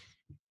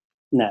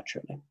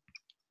 Naturally.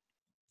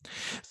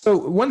 So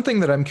one thing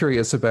that I'm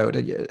curious about,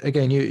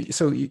 again,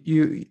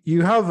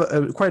 you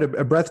have quite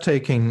a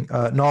breathtaking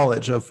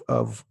knowledge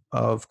of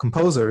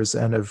composers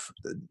and of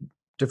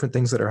different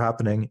things that are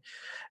happening.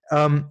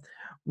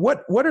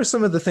 What are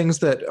some of the things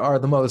that are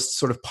the most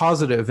sort of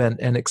positive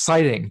and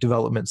exciting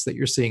developments that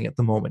you're seeing at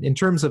the moment in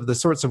terms of the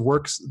sorts of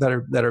works that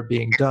are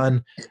being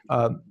done?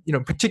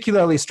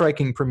 Particularly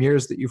striking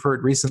premieres that you've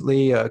heard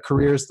recently,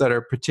 careers that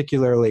are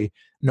particularly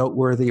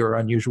noteworthy or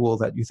unusual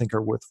that you think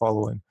are worth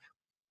following.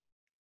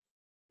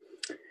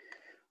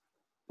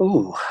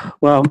 Oh,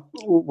 well,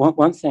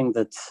 one thing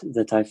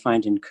that I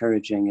find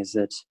encouraging is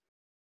that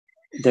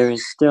there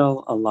is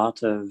still a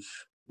lot of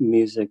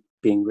music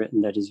being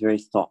written that is very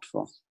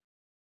thoughtful.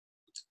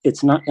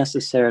 It's not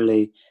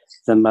necessarily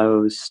the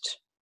most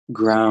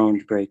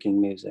groundbreaking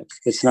music.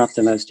 It's not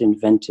the most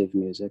inventive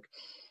music.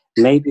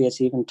 Maybe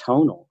it's even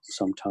tonal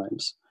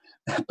sometimes.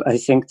 I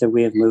think that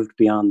we have moved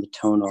beyond the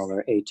tonal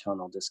or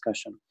atonal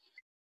discussion.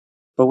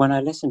 But when I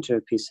listen to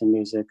a piece of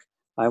music,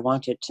 I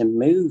want it to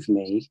move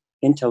me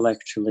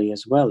intellectually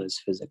as well as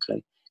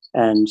physically.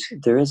 And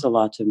there is a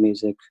lot of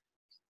music,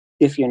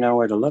 if you know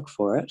where to look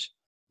for it,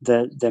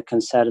 that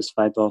can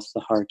satisfy both the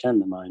heart and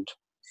the mind.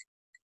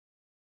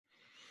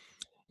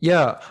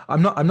 Yeah,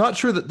 I'm not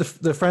sure that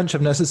the French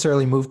have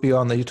necessarily moved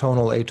beyond the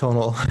tonal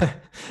atonal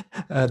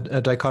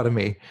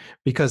dichotomy,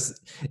 because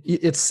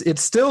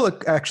it's still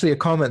actually a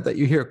comment that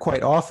you hear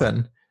quite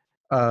often,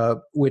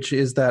 which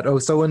is that, oh,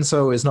 so and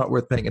so is not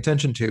worth paying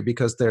attention to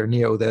because they're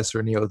neo this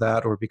or neo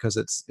that, or because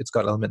it's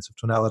got elements of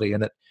tonality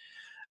in it,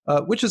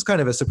 which is kind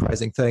of a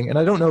surprising thing. And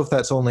I don't know if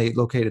that's only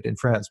located in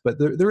France, but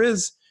there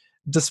is,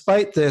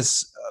 despite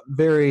this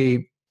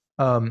very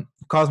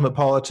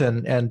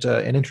cosmopolitan and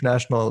an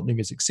international new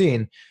music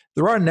scene,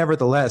 there are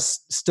nevertheless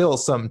still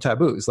some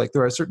taboos. Like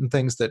there are certain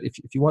things that if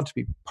you want to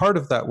be part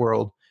of that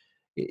world,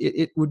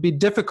 it would be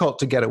difficult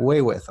to get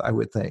away with, I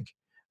would think,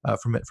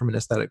 from an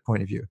aesthetic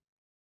point of view.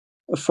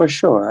 For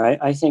sure.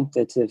 I think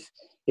that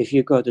if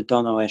you go to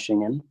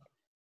Donaueschingen,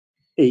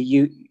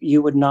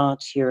 you would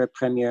not hear a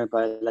premiere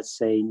by, let's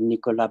say,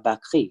 Nicolas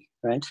Bacri,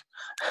 right?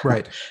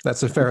 Right.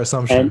 That's a fair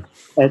assumption.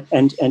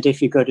 And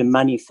if you go to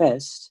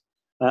Manifest,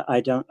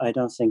 I don't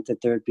think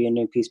that there would be a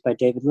new piece by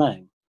David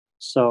Lang.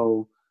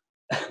 So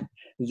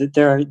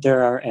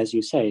there are, as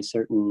you say,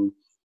 certain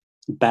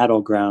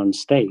battleground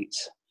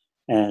states,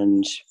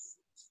 and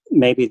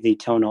maybe the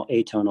tonal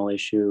atonal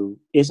issue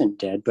isn't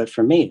dead, but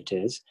for me it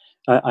is.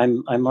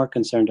 I'm more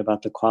concerned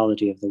about the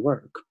quality of the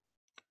work.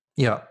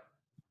 Yeah.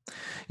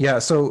 Yeah.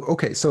 So,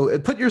 okay. So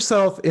put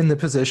yourself in the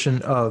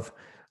position of,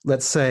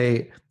 let's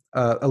say,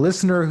 a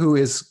listener who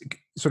is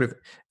sort of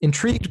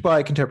intrigued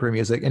by contemporary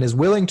music and is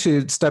willing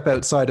to step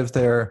outside of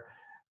their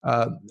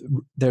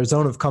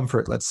zone of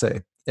comfort, let's say.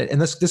 And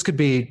this could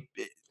be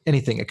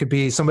anything. It could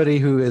be somebody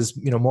who is,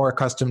 more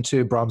accustomed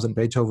to Brahms and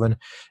Beethoven.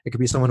 It could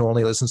be someone who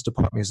only listens to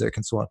pop music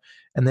and so on.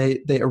 And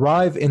they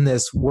arrive in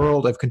this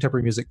world of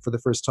contemporary music for the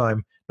first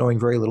time, knowing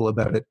very little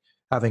about it,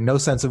 having no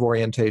sense of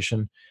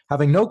orientation,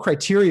 having no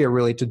criteria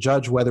really to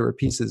judge whether a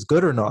piece is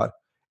good or not,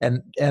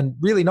 and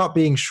really not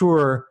being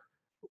sure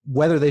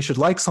whether they should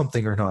like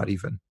something or not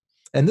even.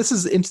 And this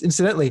is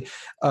incidentally,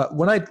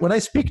 when I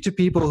speak to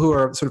people who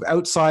are sort of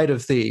outside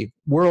of the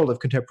world of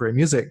contemporary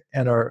music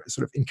and are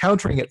sort of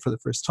encountering it for the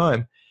first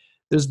time,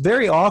 there's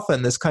very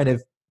often this kind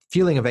of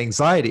feeling of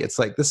anxiety. It's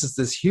like, this is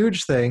this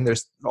huge thing.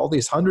 There's all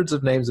these hundreds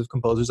of names of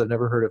composers I've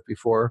never heard of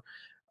before.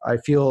 I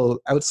feel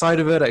outside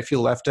of it. I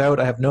feel left out.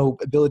 I have no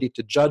ability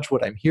to judge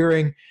what I'm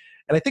hearing.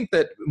 And I think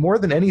that more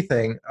than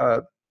anything,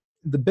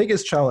 the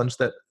biggest challenge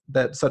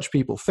that such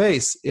people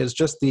face is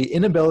just the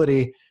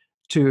inability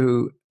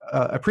to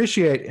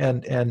appreciate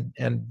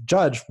and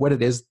judge what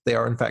it is they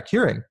are in fact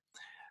hearing.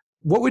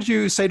 What would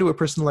you say to a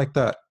person like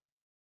that?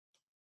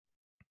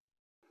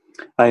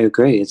 I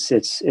agree.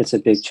 It's a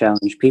big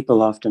challenge.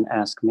 People often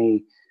ask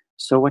me,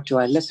 so what do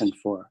I listen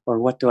for? Or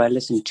what do I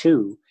listen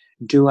to?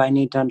 Do I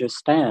need to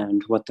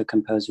understand what the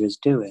composer is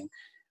doing?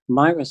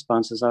 My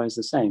response is always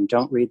the same.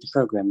 Don't read the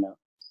program note.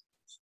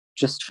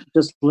 Just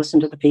listen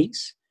to the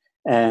piece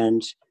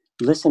and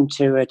listen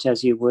to it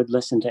as you would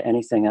listen to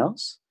anything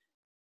else.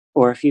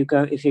 Or if you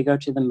go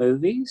to the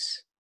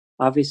movies,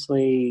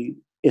 obviously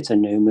it's a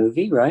new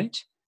movie, right?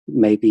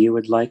 Maybe you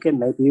would like it,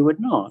 maybe you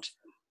would not.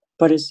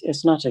 But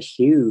it's not a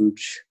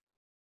huge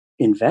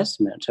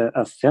investment.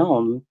 A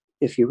film,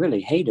 if you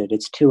really hate it,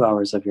 it's 2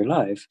 hours of your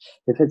life.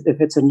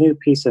 If it's a new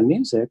piece of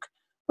music,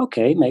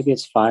 okay, maybe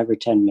it's 5 or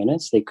 10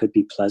 minutes. They could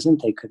be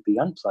pleasant, they could be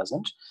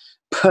unpleasant,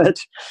 but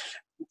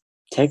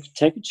take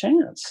a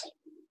chance.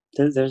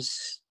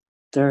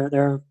 There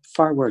are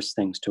far worse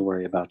things to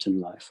worry about in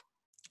life.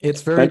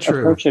 It's very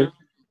true.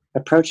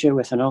 Approach it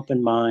with an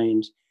open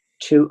mind,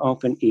 2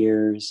 open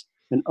ears,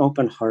 an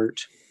open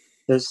heart.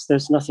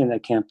 There's nothing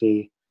that can't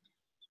be.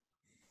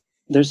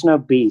 There's no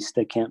beast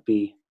that can't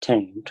be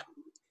tamed.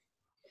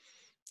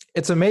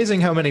 It's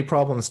amazing how many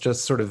problems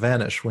just sort of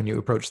vanish when you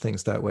approach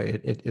things that way.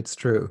 It's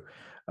true.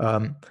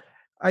 Um,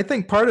 I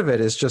think part of it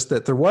is just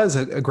that there was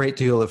a great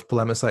deal of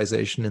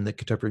polemicization in the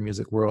contemporary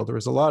music world. There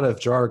was a lot of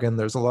jargon.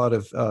 There's a lot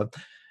of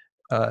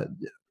uh,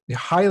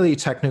 highly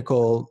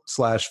technical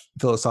slash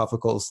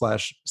philosophical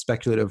slash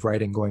speculative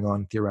writing going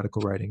on,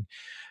 theoretical writing.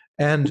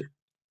 And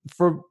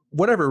for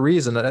whatever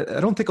reason, I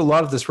don't think a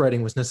lot of this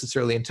writing was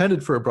necessarily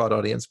intended for a broad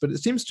audience, but it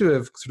seems to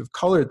have sort of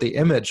colored the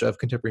image of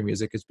contemporary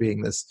music as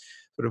being this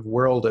sort of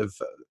world of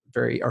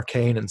very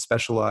arcane and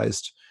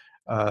specialized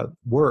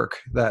work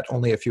that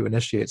only a few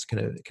initiates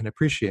can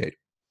appreciate.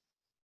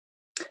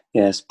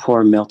 Yes,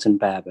 poor Milton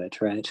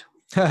Babbitt, right?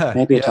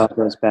 Maybe it Yeah. all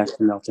goes back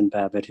to Milton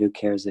Babbitt. Who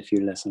cares if you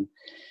listen?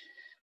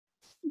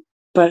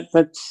 But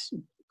the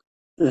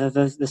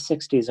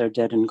 60s are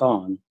dead and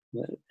gone,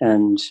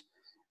 and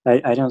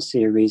I don't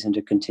see a reason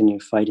to continue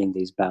fighting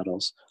these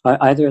battles.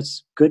 Either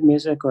it's good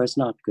music or it's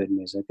not good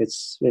music.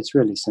 It's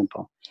really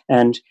simple.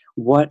 And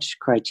what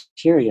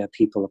criteria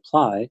people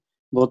apply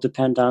will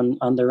depend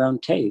on their own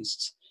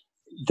tastes.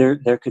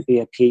 There could be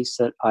a piece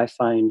that I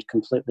find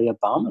completely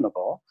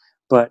abominable,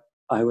 but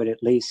I would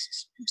at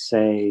least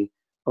say,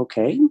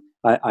 okay,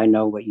 I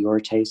know what your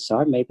tastes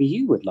are. Maybe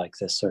you would like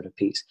this sort of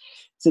piece.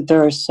 So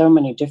there are so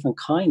many different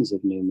kinds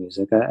of new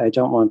music. I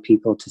don't want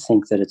people to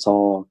think that it's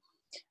all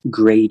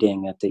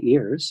grating at the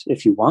ears.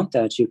 If you want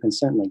that, you can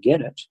certainly get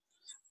it.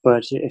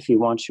 But if you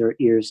want your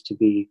ears to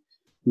be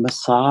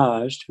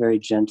massaged very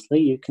gently,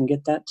 you can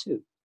get that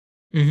too.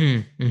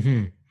 Mm-hmm,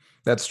 mm-hmm.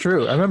 That's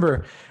true. I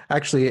remember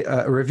actually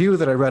a review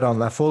that I read on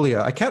La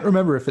Folia. I can't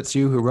remember if it's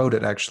you who wrote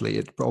it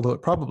actually, although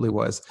it probably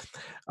was,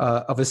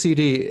 of a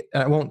CD.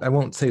 I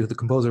won't say who the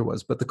composer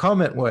was, but the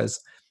comment was,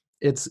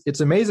 "It's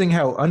amazing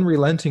how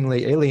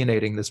unrelentingly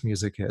alienating this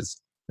music is."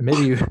 And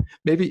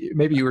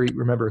maybe you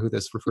remember who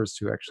this refers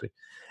to actually.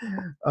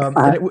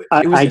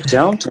 I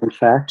don't, in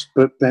fact,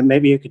 but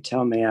maybe you could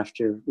tell me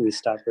after we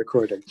stop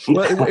recording.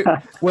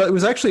 Well, it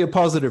was actually a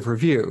positive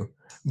review,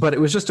 but it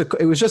was just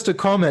a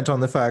comment on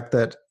the fact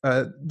that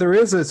there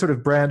is a sort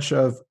of branch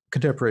of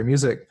contemporary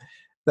music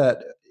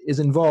that is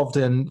involved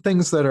in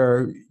things that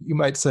are, you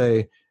might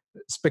say,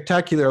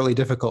 spectacularly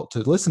difficult to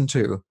listen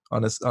to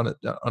on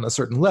a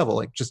certain level,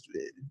 like just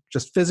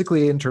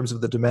physically in terms of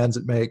the demands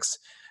it makes,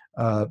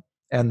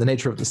 and the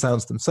nature of the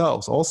sounds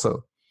themselves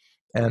also.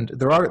 And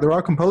there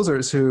are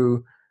composers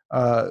who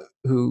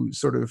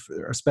sort of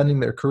are spending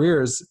their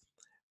careers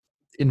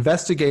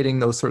investigating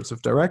those sorts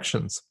of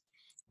directions.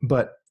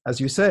 But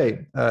as you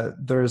say,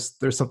 there's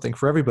something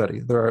for everybody.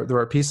 There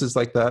are pieces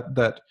like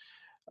that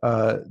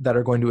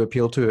are going to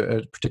appeal to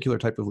a particular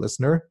type of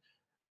listener,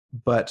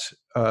 but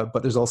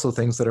there's also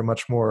things that are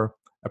much more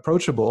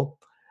approachable,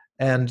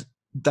 and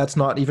that's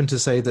not even to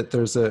say that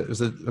there's a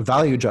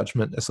value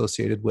judgment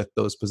associated with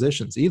those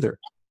positions either.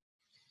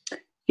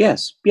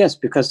 Yes,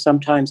 because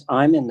sometimes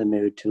I'm in the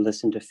mood to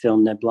listen to Phil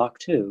Neblock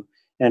too.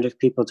 And if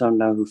people don't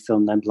know who Phil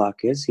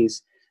Neblock is,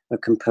 he's a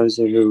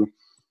composer who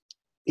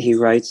he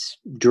writes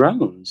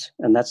drones,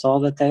 and that's all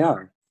that they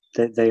are.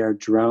 They are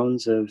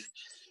drones of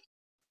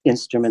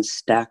instruments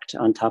stacked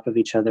on top of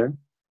each other.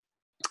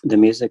 The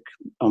music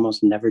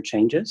almost never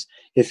changes.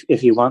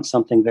 If you want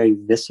something very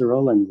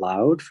visceral and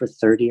loud for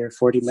 30 or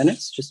 40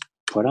 minutes, just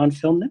put on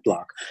Phil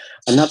Neblock.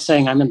 I'm not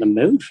saying I'm in the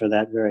mood for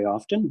that very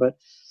often, but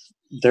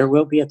there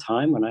will be a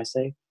time when I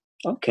say,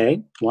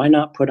 okay, why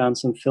not put on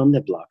some Phil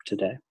Neblock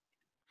today?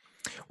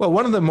 Well,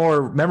 one of the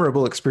more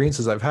memorable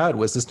experiences I've had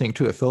was listening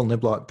to a Phil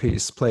Neblock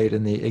piece played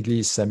in the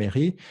Église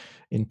Saint-Méry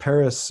in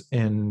Paris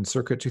in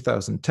circa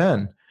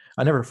 2010.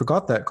 I never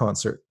forgot that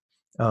concert.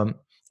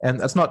 And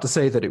that's not to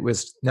say that it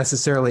was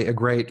necessarily a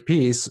great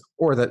piece,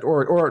 or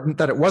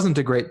that it wasn't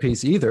a great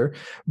piece either,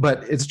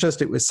 but it's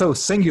just, it was so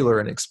singular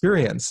an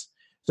experience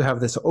to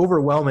have this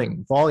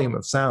overwhelming volume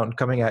of sound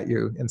coming at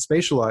you and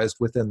spatialized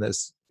within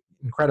this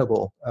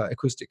incredible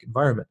acoustic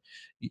environment.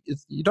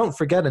 You don't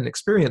forget an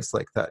experience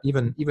like that.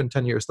 Even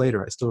 10 years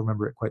later, I still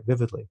remember it quite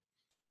vividly.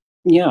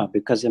 Yeah,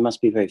 because it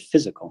must be very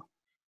physical.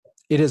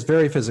 It is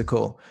very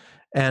physical.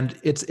 And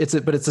it's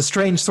a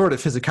strange sort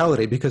of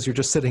physicality, because you're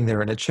just sitting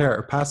there in a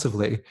chair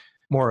passively,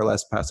 more or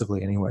less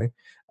passively anyway.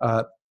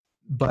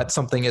 But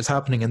something is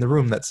happening in the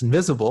room that's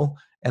invisible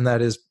and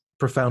that is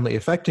profoundly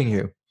affecting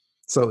you.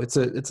 So it's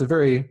a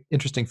very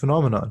interesting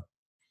phenomenon.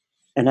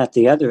 And at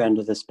the other end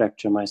of the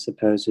spectrum, I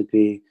suppose, would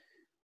be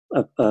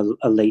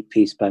a late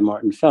piece by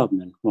Martin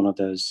Feldman, one of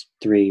those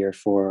 3 or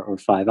 4 or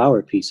 5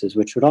 hour pieces,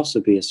 which would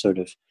also be a sort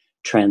of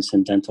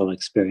transcendental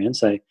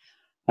experience.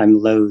 I'm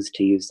loath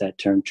to use that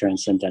term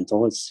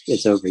transcendental. It's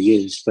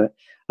overused, but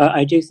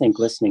I do think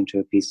listening to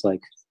a piece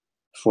like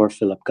For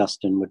Philip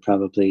Guston would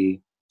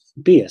probably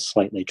be a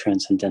slightly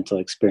transcendental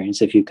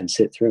experience if you can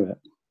sit through it.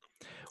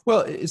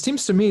 Well, it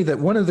seems to me that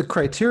one of the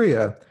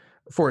criteria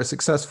for a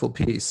successful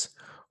piece,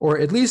 or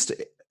at least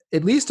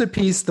a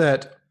piece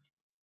that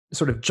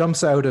sort of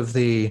jumps out of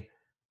the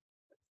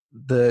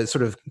the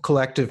sort of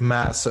collective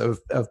mass of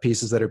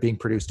pieces that are being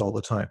produced all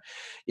the time.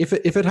 If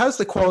it has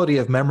the quality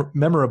of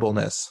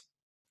memorableness,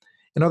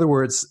 in other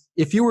words,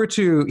 if you were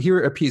to hear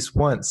a piece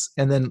once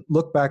and then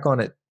look back on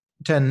it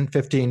 10,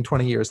 15,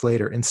 20 years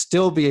later and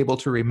still be able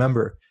to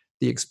remember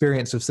the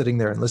experience of sitting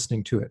there and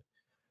listening to it,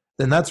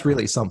 then that's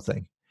really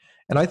something.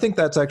 And I think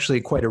that's actually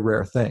quite a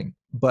rare thing.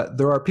 But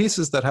there are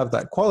pieces that have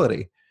that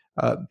quality,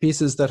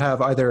 pieces that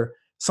have either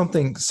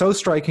something so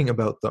striking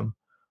about them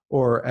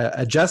or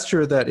a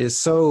gesture that is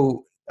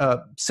so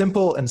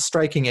simple and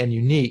striking and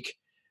unique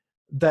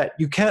that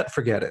you can't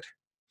forget it.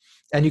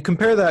 And you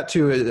compare that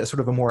to a sort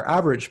of a more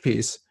average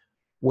piece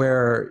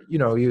where, you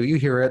know, you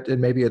hear it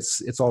and maybe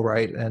it's all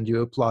right and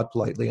you applaud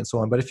politely and so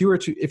on. But if you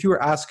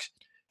were asked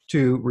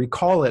to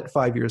recall it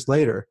 5 years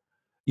later,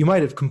 you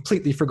might have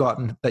completely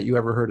forgotten that you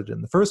ever heard it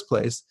in the first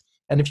place.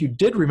 And if you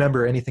did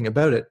remember anything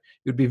about it,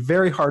 you'd be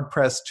very hard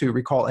pressed to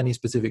recall any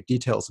specific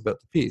details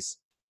about the piece.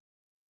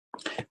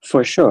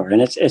 For sure.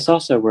 And it's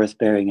also worth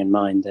bearing in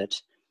mind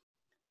that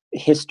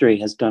history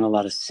has done a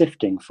lot of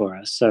sifting for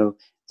us. So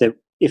that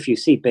if you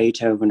see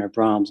Beethoven or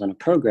Brahms on a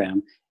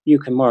program, you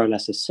can more or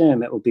less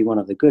assume it will be one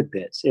of the good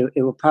bits. It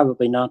will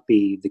probably not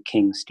be the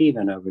King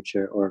Stephen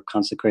Overture or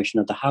Consecration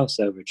of the House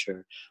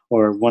Overture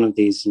or one of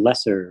these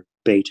lesser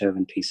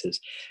Beethoven pieces.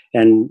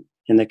 And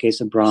in the case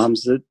of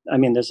Brahms,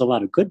 there's a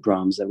lot of good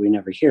Brahms that we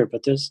never hear,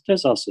 but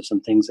there's also some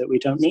things that we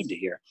don't need to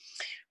hear.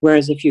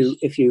 Whereas if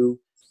you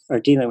are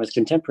dealing with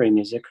contemporary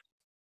music,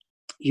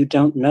 you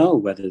don't know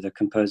whether the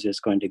composer is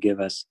going to give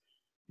us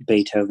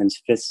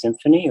Beethoven's Fifth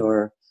Symphony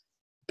or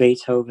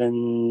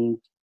Beethoven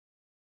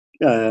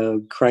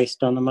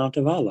Christ on the Mount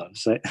of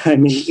Olives.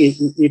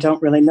 You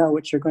don't really know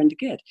what you're going to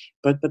get,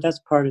 but that's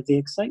part of the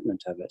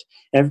excitement of it.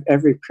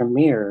 Every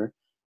premiere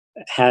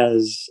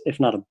has,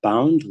 if not a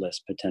boundless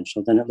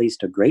potential, then at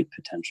least a great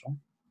potential.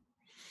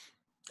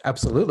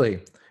 Absolutely.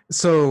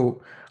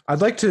 So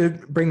I'd like to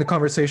bring the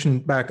conversation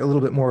back a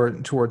little bit more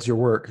towards your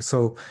work.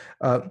 So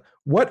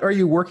what are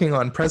you working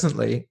on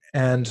presently,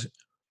 and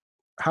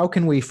how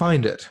can we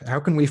find it? How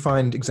can we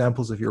find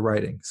examples of your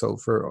writing? So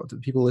for the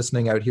people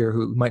listening out here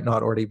who might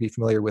not already be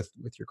familiar with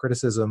your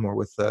criticism or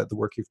with the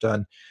work you've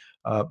done,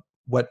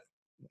 what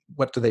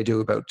do they do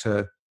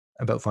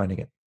about finding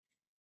it?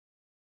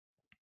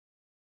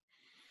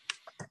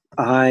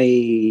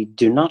 I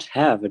do not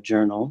have a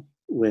journal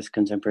with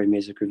Contemporary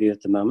Music Review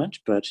at the moment,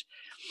 but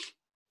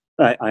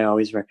I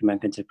always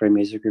recommend Contemporary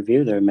Music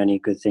Review. There are many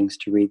good things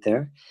to read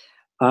there.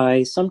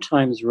 I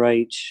sometimes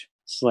write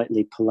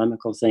slightly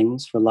polemical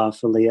things for La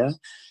Folia.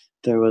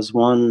 There was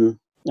one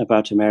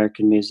about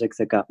American music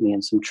that got me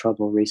in some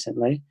trouble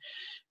recently.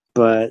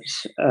 But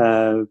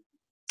a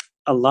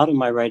lot of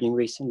my writing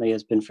recently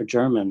has been for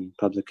German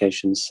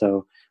publications.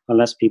 So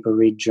unless people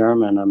read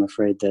German, I'm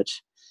afraid that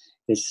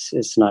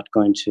it's not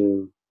going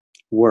to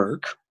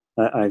work.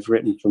 I've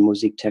written for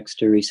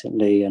Musiktexte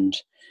recently, and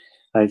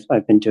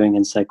I've been doing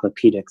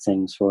encyclopedic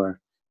things for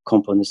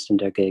Komponisten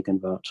der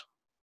Gegenwart.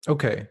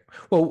 Okay.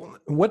 Well,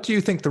 what do you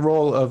think the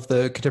role of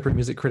the contemporary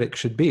music critic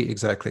should be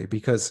exactly?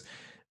 Because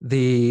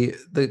the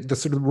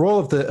sort of role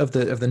of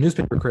the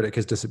newspaper critic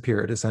has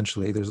disappeared.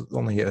 Essentially, there's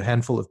only a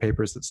handful of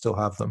papers that still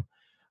have them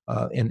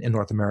in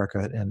North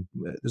America, and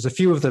there's a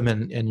few of them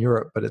in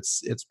Europe, but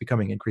it's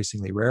becoming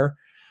increasingly rare.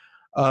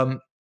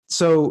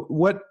 So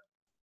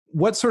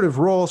what sort of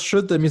role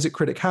should the music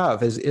critic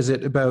have? Is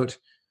it about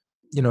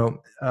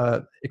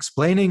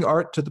explaining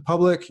art to the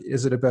public?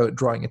 Is it about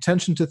drawing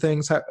attention to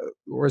things,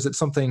 or is it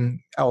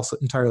something else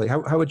entirely?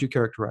 How would you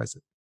characterize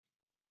it?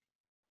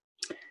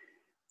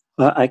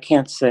 Well, I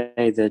can't say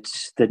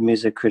that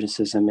music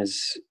criticism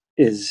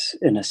is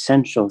an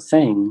essential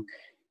thing.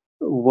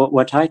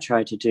 What I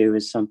try to do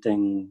is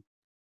something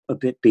a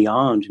bit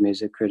beyond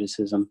music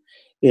criticism.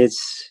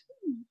 It's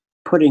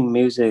putting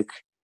music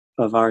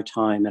of our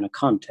time in a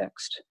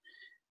context,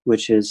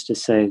 which is to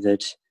say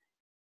that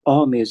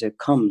all music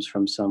comes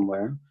from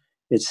somewhere.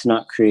 It's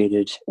not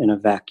created in a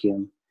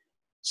vacuum.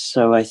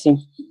 So I think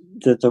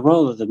that the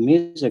role of the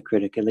music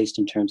critic, at least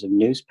in terms of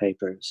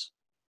newspapers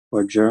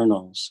or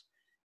journals,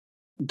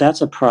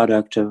 that's a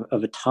product of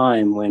a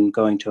time when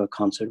going to a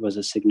concert was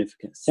a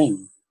significant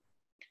thing.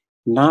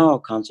 Now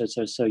concerts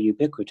are so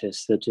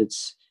ubiquitous that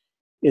it's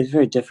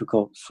very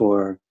difficult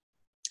for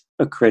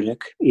a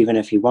critic, even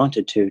if he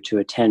wanted to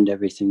attend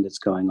everything that's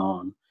going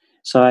on.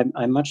 So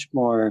I'm much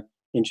more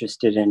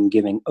interested in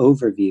giving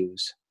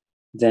overviews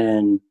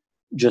than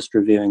just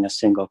reviewing a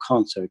single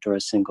concert or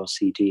a single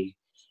CD,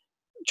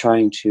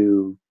 trying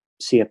to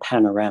see a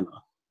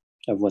panorama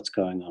of what's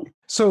going on.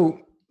 So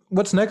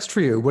what's next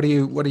for you? What are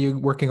you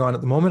working on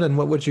at the moment, and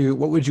what would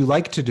you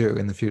like to do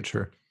in the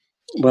future?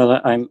 Well,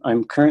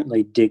 I'm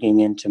currently digging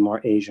into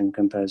more Asian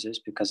composers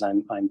because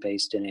I'm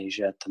based in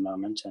Asia at the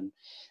moment, and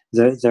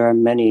there are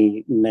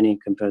many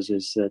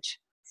composers that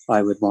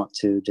I would want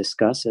to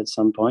discuss at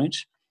some point.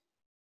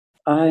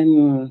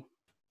 I'm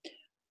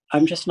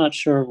just not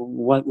sure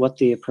what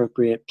the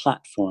appropriate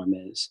platform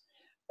is.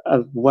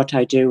 What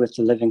I do with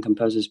the Living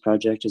Composers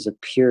Project is a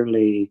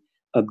purely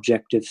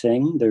objective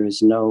thing. There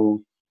is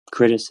no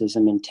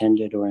criticism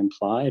intended or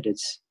implied.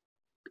 It's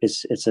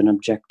it's an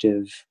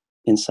objective,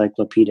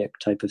 encyclopedic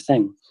type of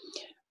thing.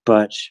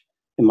 But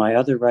in my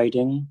other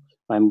writing,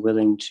 I'm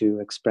willing to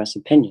express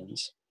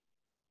opinions,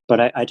 but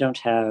I don't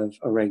have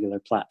a regular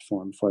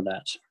platform for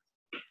that.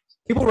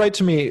 People write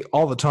to me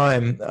all the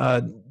time,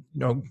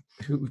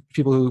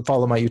 people who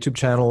follow my YouTube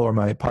channel or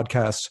my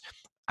podcast,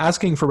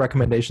 asking for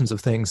recommendations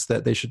of things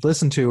that they should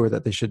listen to or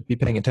that they should be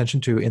paying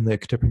attention to in the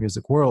contemporary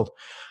music world.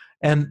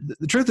 And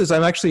the truth is,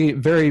 I'm actually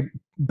very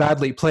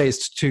badly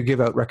placed to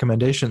give out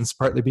recommendations,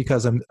 partly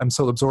because I'm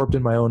so absorbed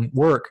in my own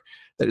work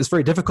that it's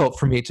very difficult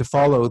for me to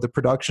follow the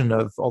production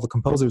of all the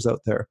composers out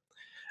there.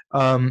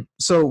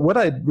 So what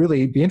I'd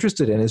really be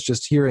interested in is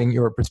just hearing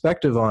your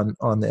perspective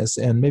on this,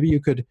 and maybe you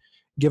could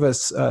give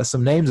us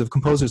some names of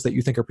composers that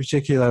you think are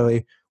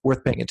particularly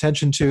worth paying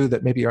attention to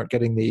that maybe aren't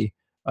getting the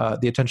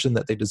attention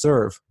that they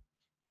deserve.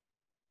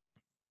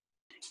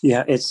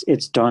 Yeah,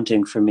 it's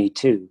daunting for me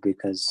too,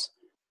 because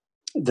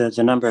the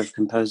number of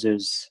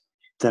composers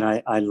that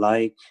I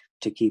like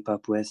to keep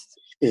up with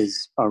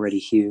is already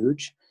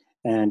huge,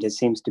 and it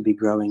seems to be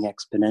growing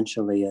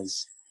exponentially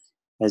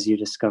as you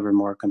discover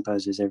more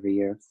composers every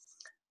year.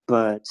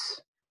 But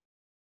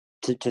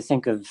to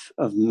think of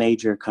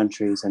major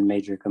countries and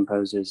major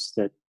composers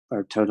that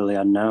are totally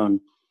unknown,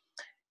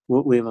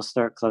 we will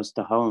start close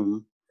to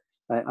home.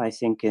 I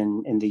think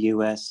in the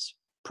US,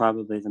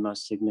 probably the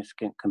most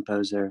significant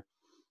composer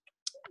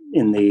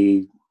in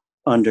the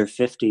under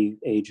 50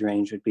 age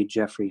range would be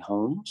Jeffrey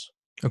Holmes.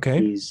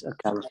 Okay. He's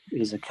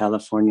a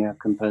California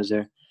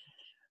composer,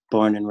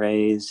 born and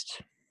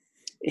raised.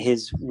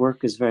 His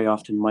work is very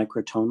often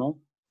microtonal,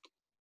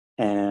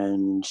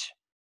 and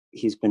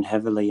he's been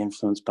heavily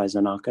influenced by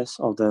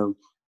Xenakis, although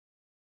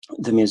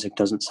the music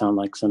doesn't sound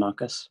like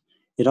Xenakis.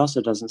 It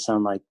also doesn't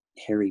sound like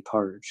Harry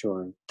Parch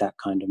or that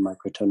kind of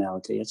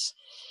microtonality.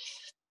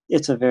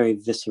 It's a very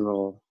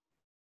visceral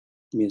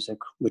music,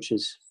 which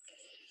is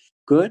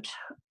good.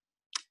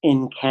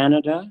 In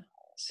Canada,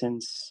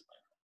 since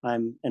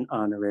I'm an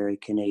honorary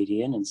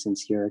Canadian and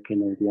since you're a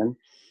Canadian,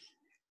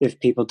 if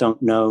people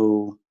don't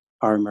know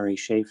R. Murray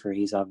Schafer,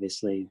 he's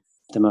obviously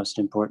the most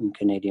important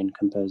Canadian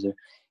composer.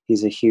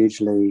 He's a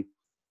hugely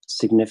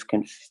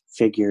significant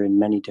figure in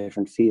many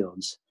different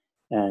fields.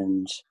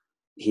 And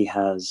he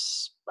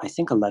has, I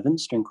think, 11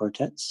 string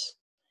quartets.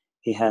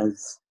 He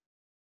has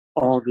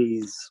all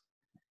these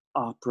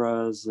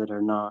operas that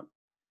are not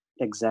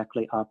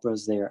exactly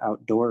operas. They are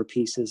outdoor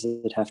pieces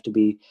that have to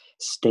be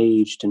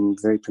staged in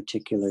very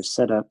particular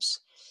setups.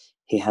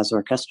 He has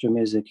orchestral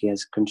music. He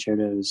has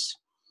concertos.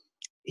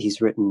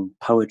 He's written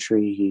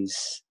poetry.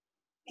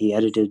 He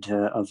edited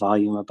a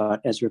volume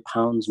about Ezra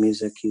Pound's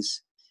music.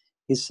 He's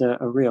a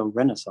real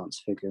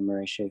Renaissance figure,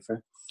 Murray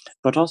Schafer.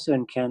 But also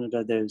in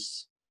Canada,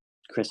 there's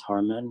Chris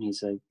Harman.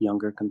 He's a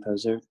younger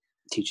composer,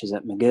 teaches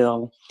at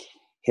McGill.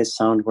 His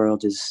sound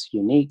world is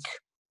unique.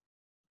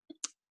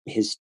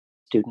 His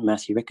student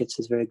Matthew Ricketts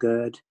is very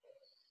good.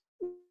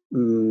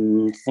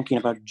 Thinking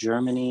about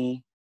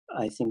Germany,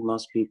 I think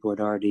most people would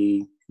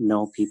already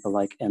know people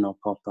like Enno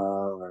Poppa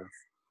or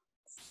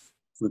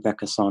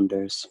Rebecca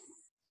Saunders.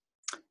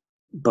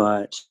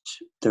 But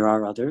there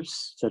are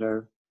others that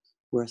are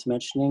worth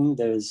mentioning.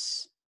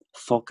 There's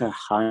Volker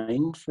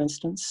Hein, for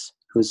instance,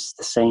 who's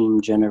the same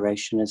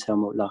generation as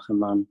Helmut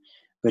Lachenmann,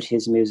 but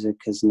his music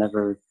has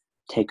never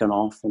taken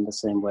off in the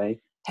same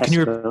way. Can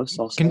you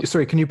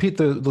repeat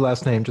the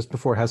last name just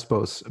before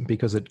Hespos,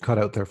 because it cut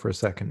out there for a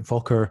second?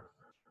 Volker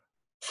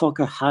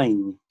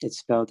Hein. It's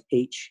spelled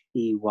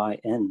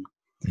Heyn.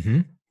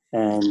 Mm-hmm.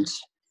 And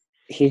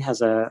he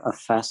has a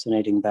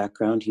fascinating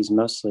background. He's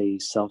mostly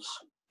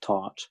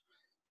self-taught,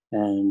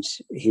 and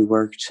he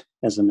worked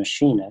as a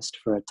machinist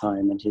for a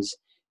time, and his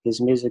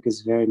music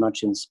is very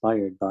much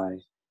inspired by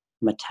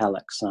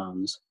metallic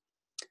sounds.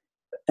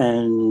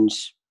 And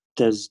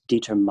there's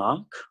Dieter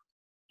Mack,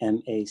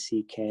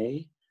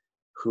 M-A-C-K,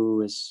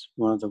 who is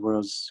one of the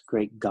world's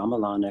great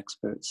gamelan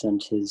experts,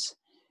 and his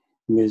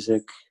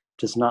music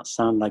does not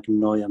sound like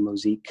Neue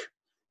Musik.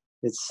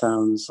 It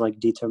sounds like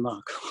Dieter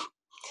Mack.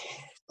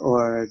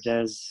 Or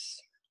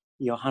there's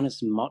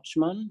Johannes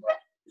Motschmann,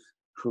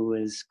 who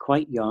is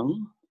quite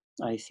young.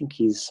 I think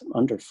he's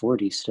under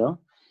 40 still.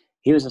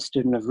 He was a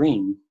student of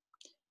Riem,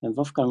 and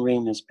Wolfgang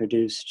Riem has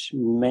produced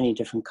many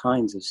different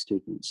kinds of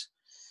students.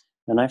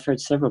 And I've heard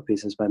several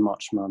pieces by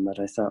Motschmann that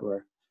I thought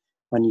were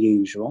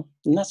unusual,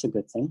 and that's a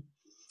good thing.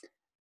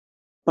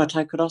 But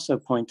I could also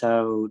point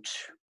out,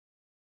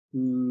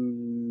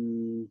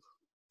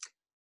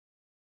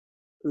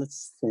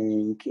 let's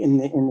think, in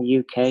the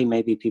UK,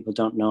 maybe people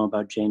don't know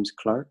about James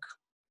Clark,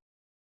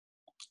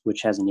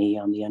 which has an E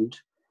on the end,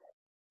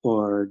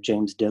 or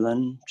James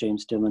Dillon.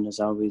 James Dillon is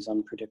always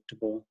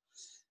unpredictable.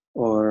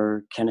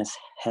 Or Kenneth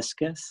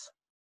Hesketh,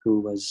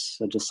 who was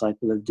a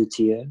disciple of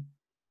Duthier.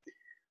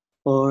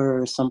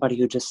 Or somebody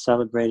who just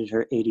celebrated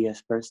her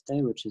 80th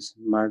birthday, which is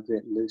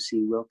Margaret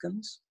Lucy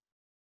Wilkins.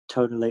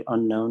 Totally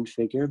unknown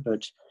figure,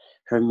 but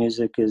her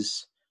music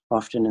is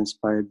often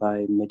inspired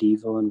by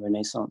medieval and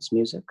Renaissance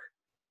music,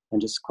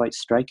 and it's quite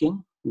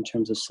striking in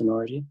terms of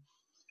sonority.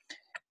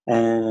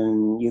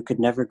 And you could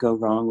never go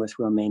wrong with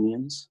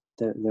Romanians.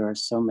 There are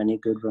so many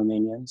good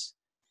Romanians.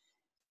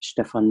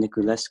 Ștefan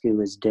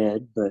Niculescu is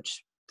dead, but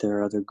there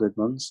are other good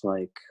ones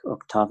like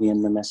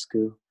Octavian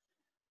Nemescu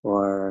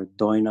or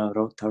Doina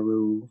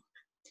Rotaru,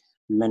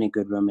 many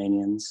good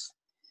Romanians.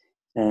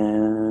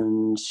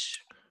 And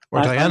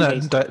or Diana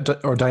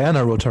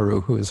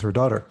Rotaru, who is her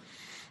daughter.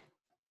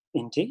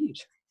 Indeed.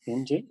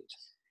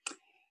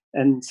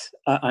 And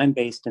I'm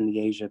based in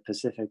the Asia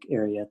Pacific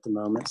area at the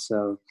moment,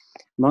 so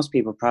most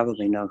people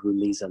probably know who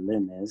Lisa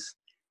Lim is.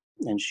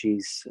 And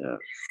she's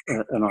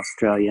an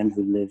Australian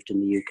who lived in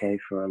the UK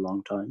for a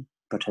long time,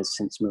 but has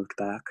since moved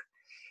back.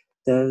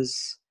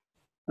 There's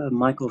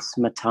Michael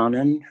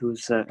Smetanin,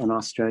 who's an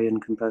Australian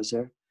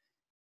composer,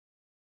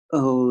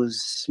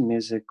 whose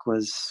music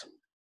was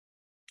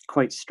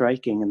quite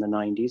striking in the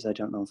 90s. I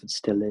don't know if it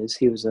still is.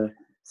 He was a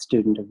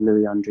student of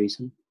Louis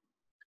Andriessen.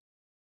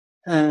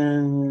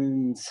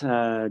 And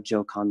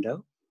Joe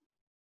Kondo.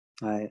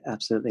 I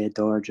absolutely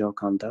adore Joe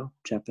Kondo,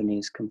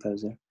 Japanese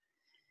composer.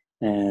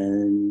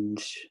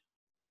 And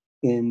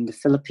in the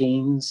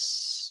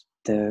Philippines,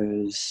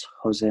 there's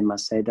Jose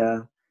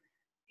Maceda.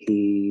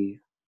 He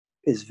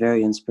is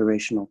very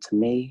inspirational to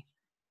me.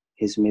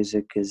 His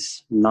music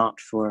is not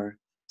for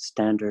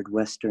standard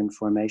Western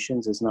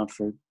formations. It's not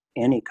for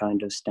any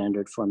kind of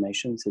standard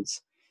formations.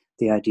 It's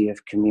the idea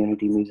of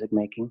community music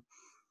making.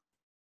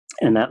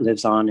 And that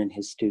lives on in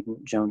his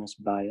student, Jonas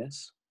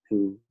Baez,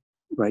 who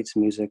writes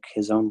music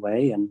his own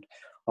way and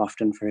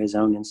often for his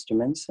own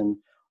instruments and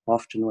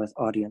often with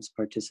audience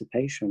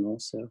participation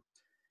also.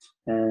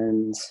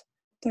 And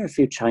there are a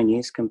few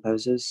Chinese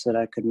composers that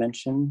I could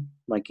mention,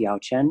 like Yao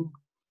Chen.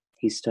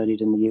 He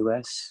studied in the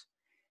US.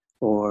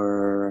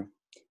 Or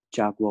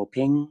Jia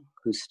Guoping,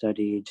 who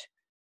studied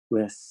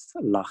with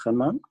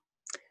Lachemann.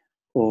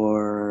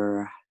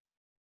 Or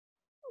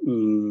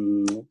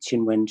Qin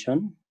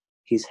Wenchun.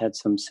 He's had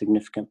some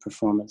significant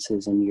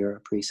performances in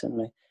Europe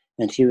recently,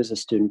 and he was a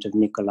student of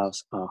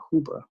Nikolaus A.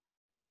 Huber.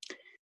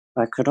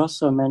 I could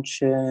also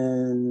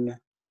mention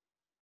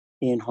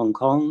in Hong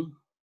Kong,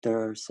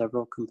 there are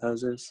several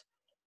composers,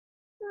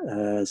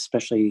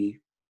 especially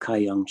Kai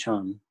Young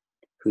Chan,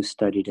 who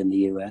studied in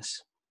the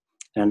US,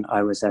 and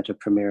I was at a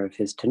premiere of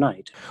his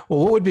tonight. Well,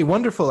 what would be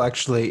wonderful,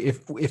 actually,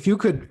 if you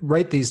could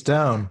write these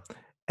down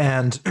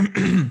and,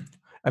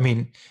 I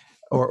mean,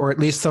 or at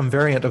least some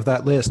variant of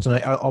that list, and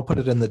I'll put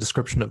it in the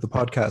description of the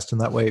podcast,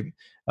 and that way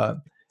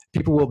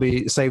people will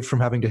be saved from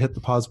having to hit the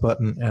pause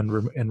button and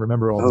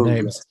remember all the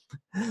names.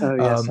 Yes. Oh,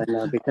 yes, I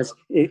know, because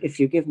if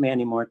you give me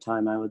any more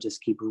time, I will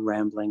just keep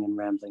rambling and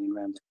rambling and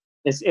rambling.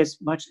 It's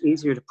much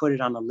easier to put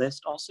it on a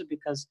list, also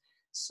because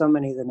so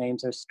many of the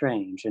names are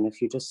strange, and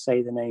if you just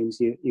say the names,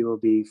 you will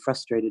be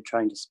frustrated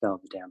trying to spell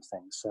the damn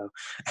thing. So,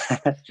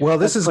 well,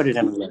 put it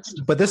in a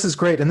list. But this is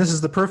great, and this is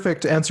the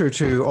perfect answer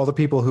to all the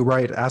people who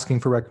write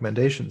asking for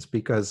recommendations,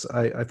 because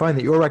I find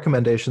that your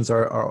recommendations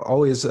are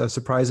always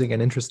surprising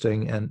and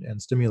interesting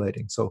and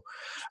stimulating. So,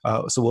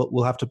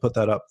 we'll have to put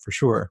that up for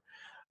sure.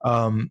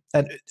 And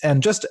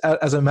just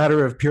as a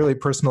matter of purely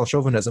personal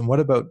chauvinism, what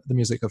about the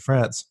music of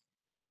France?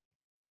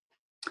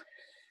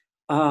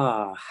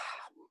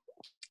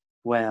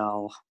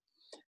 Well,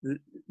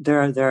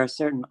 there are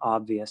certain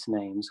obvious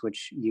names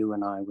which you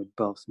and I would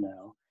both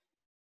know.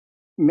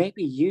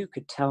 Maybe you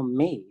could tell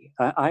me.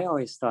 I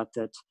always thought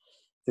that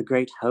the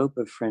great hope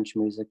of French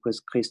music was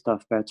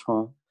Christophe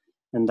Bertrand,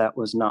 and that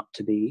was not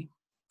to be.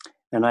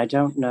 And I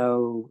don't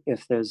know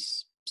if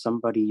there's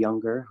somebody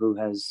younger who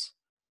has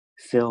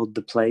filled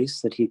the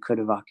place that he could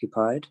have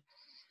occupied,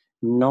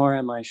 nor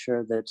am I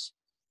sure that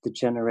the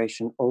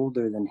generation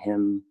older than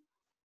him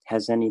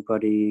has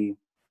anybody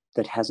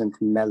that hasn't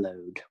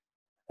mellowed.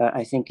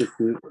 I think if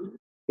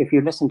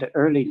you listen to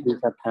early Du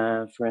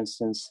Pépin, for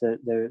instance,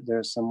 there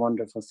are some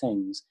wonderful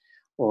things.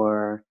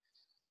 Or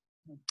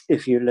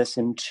if you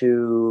listen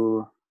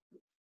to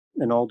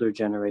an older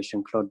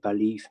generation, Claude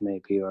Balif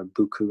maybe, or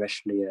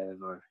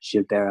Boucourechtliev, or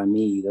Gilbert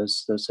Ami,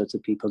 those sorts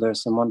of people, there are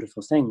some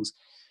wonderful things.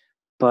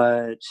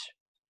 But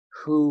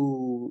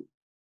who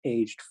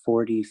aged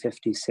 40,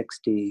 50,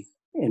 60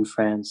 in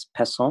France?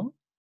 Pesson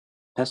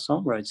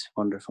writes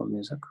wonderful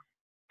music.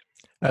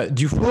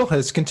 Dufour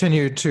has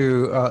continued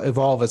to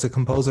evolve as a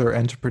composer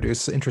and to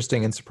produce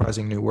interesting and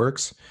surprising new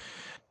works,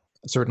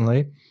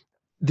 certainly.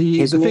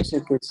 His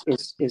music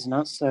is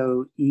not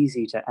so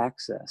easy to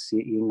access.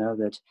 You know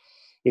that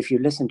if you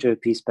listen to a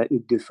piece by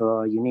Hugues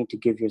Dufour, you need to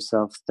give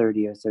yourself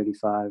 30 or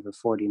 35 or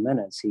 40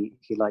 minutes.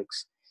 He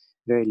likes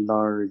very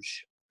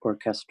large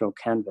orchestral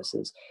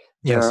canvases.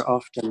 There Yes. are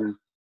often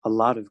a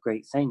lot of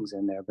great things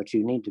in there, but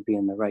you need to be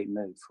in the right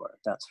mood for it.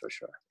 That's for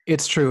sure.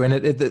 It's true. And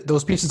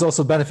those pieces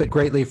also benefit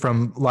greatly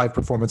from live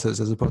performances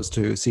as opposed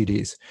to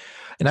CDs.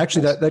 And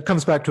actually, that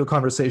comes back to a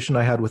conversation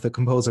I had with a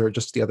composer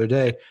just the other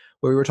day,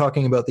 where we were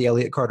talking about the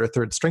Elliott Carter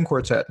Third String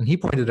Quartet. And he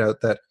pointed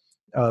out that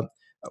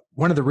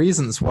one of the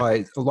reasons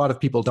why a lot of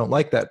people don't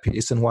like that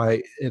piece and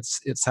why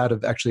it's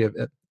had actually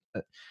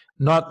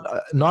not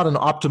an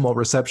optimal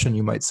reception,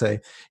 you might say,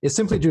 is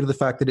simply due to the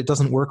fact that it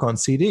doesn't work on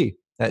CD.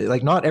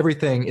 Like, not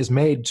everything is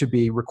made to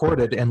be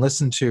recorded and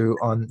listened to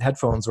on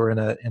headphones or on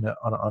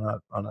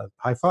a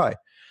hi-fi.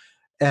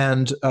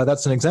 And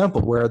that's an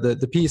example where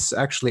the piece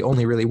actually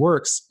only really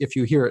works if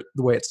you hear it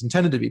the way it's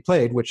intended to be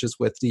played, which is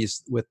with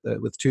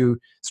two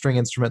string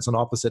instruments on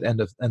opposite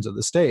ends of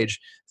the stage,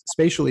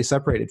 spatially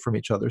separated from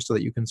each other, so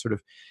that you can sort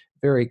of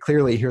very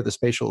clearly hear the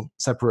spatial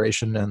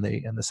separation and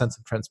the sense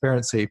of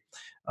transparency.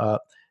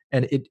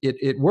 And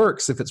it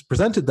works if it's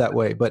presented that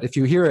way. But if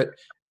you hear it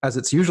as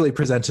it's usually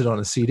presented on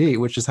a CD,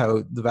 which is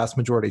how the vast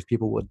majority of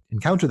people would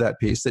encounter that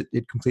piece, it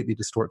completely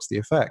distorts the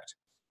effect.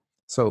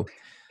 So.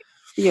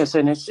 Yes,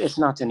 and it's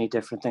not any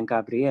different than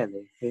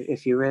Gabriele.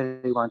 If you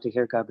really want to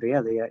hear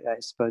Gabriele, I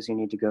suppose you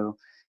need to go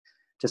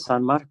to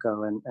San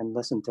Marco and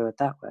listen to it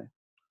that way.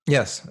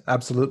 Yes,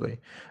 absolutely.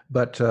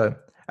 But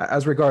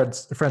as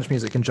regards French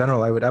music in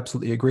general, I would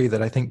absolutely agree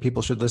that I think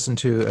people should listen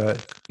to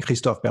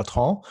Christophe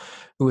Bertrand,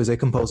 who is a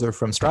composer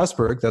from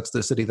Strasbourg. That's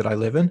the city that I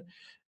live in.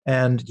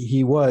 And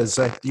he was,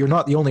 you're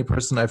not the only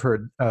person I've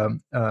heard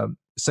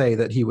say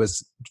that he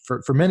was,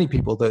 for many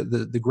people,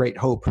 the great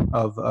hope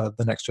of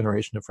the next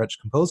generation of French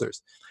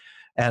composers.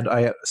 And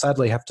I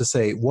sadly have to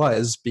say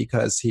was,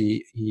 because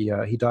he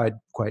died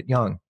quite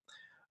young.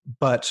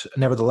 But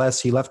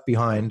nevertheless, he left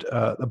behind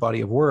a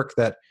body of work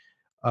that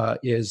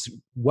is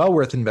well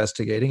worth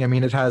investigating. I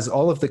mean, it has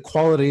all of the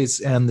qualities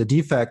and the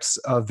defects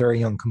of very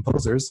young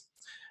composers.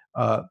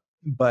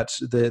 But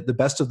the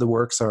best of the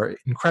works are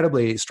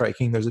incredibly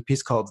striking. There's a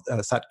piece called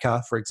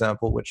Satka, for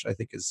example, which I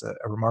think is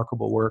a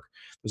remarkable work.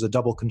 There's a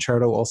double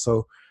concerto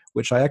also,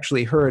 which I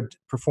actually heard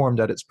performed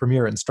at its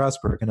premiere in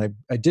Strasbourg. And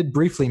I did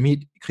briefly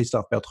meet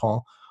Christophe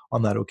Bertrand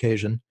on that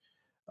occasion.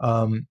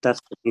 That's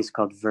the piece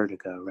called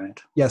Vertigo,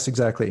 right? Yes,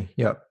 exactly.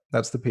 Yeah,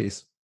 that's the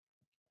piece.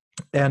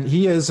 And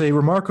he is a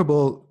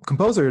remarkable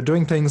composer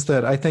doing things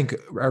that I think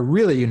are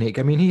really unique.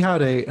 I mean, he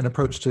had an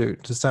approach to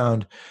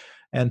sound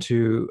and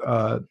to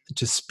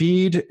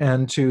speed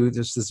and to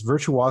this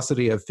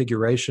virtuosity of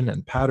figuration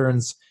and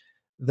patterns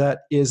that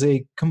is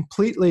a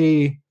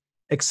completely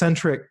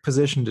eccentric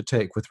position to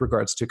take with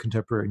regards to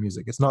contemporary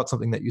music. It's not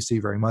something that you see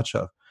very much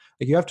of.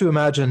 Like, you have to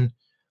imagine,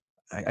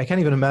 I can't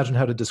even imagine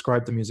how to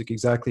describe the music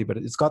exactly, but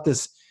it's got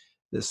this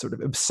sort of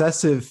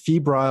obsessive,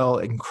 febrile,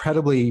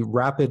 incredibly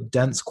rapid,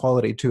 dense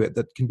quality to it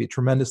that can be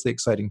tremendously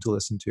exciting to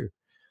listen to.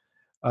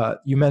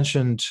 We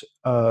mentioned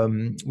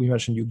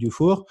Hugues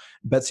Dufour.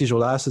 Betsy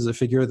Jolas is a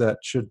figure that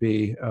should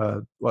be,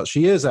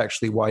 she is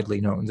actually widely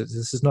known.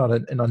 This is not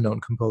an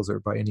unknown composer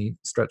by any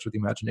stretch of the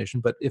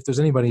imagination, but if there's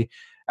anybody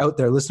out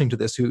there listening to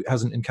this who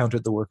hasn't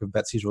encountered the work of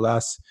Betsy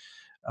Jolas,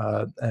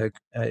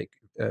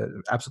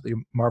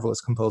 absolutely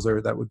marvelous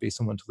composer, that would be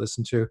someone to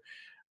listen to.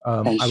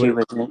 And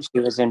she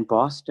was in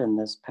Boston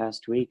this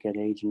past week at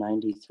age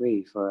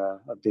 93 for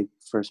a big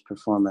first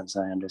performance,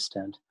 I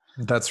understand.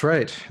 That's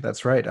right.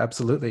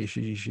 Absolutely.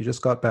 She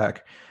just got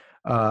back.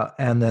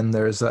 And then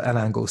there's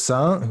Alain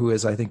Gaussin, who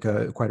is, I think,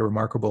 quite a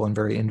remarkable and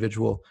very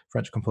individual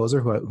French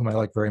composer whom I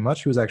like very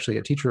much. He was actually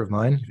a teacher of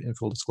mine, in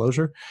full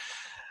disclosure.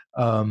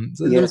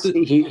 Yes,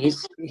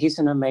 he's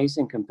an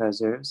amazing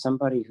composer,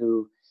 somebody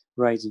who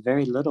writes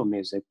very little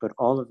music, but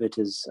all of it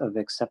is of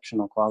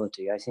exceptional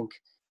quality. I think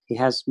he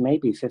has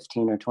maybe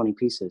 15 or 20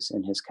 pieces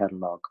in his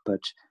catalog,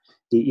 but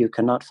you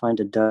cannot find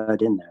a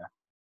dud in there.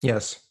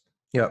 Yes.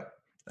 Yeah.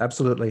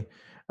 Absolutely.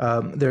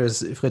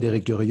 There's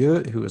Frédéric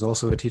Durieux, who is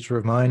also a teacher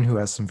of mine, who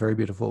has some very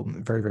beautiful,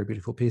 very, very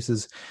beautiful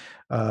pieces.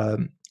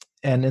 And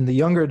in the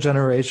younger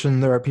generation,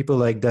 there are people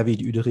like David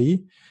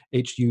Udry,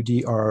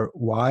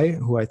 Hudry,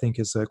 who I think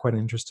is quite an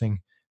interesting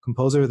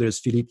composer. There's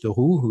Philippe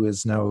Leroux, who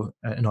is now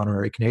an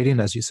honorary Canadian,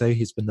 as you say.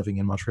 He's been living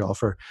in Montreal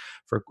for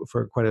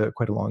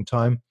quite a long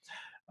time.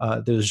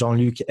 There's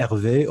Jean-Luc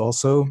Hervé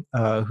also,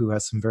 who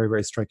has some very,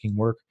 very striking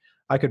work.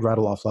 I could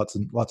rattle off lots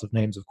of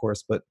names, of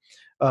course, but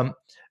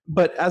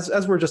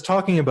as we're just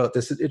talking about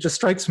this, it just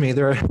strikes me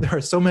there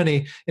are so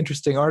many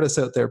interesting artists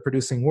out there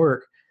producing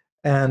work,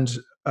 and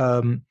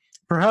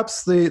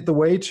perhaps the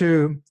way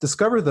to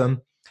discover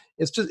them,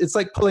 it's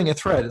like pulling a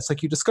thread. It's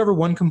like you discover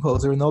one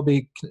composer, and they'll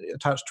be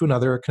attached to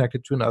another, or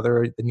connected to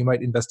another. Then you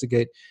might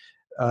investigate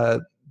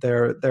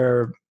their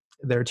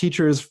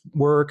teacher's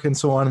work and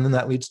so on, and then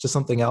that leads to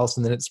something else,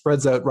 and then it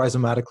spreads out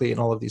rhizomatically in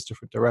all of these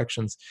different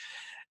directions.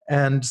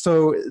 And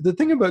so the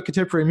thing about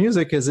contemporary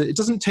music is it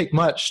doesn't take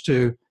much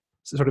to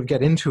sort of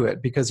get into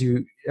it, because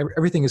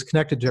everything is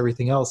connected to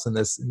everything else in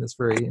this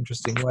very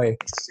interesting way.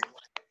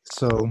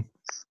 So,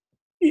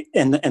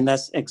 and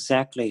that's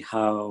exactly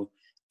how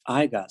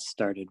I got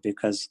started,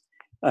 because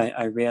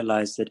I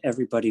realized that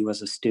everybody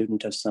was a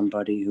student of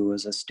somebody who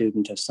was a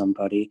student of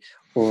somebody,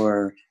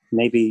 or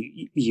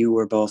maybe you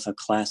were both a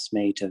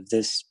classmate of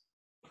this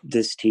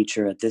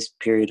teacher at this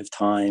period of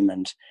time,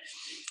 and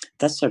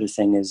that sort of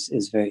thing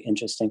is very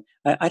interesting.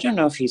 I don't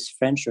know if he's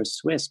French or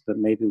Swiss, but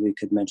maybe we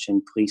could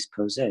mention Brice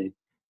Posay.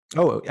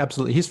 Oh,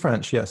 absolutely. He's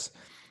French, yes.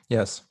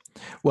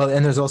 Well,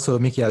 and there's also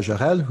Michael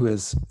Jarel, who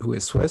is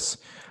Swiss,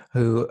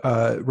 who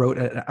wrote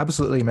an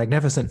absolutely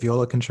magnificent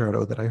viola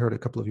concerto that I heard a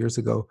couple of years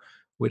ago,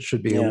 which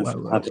should be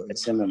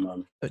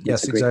Zimmermann.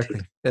 Yes,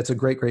 exactly. It's a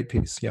great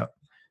piece. Yeah.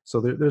 So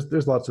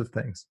there's lots of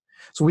things.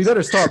 So we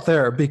better stop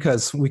there,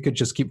 because we could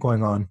just keep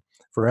going on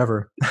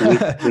forever.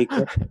 We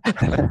could.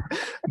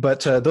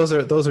 But those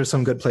are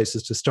some good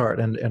places to start.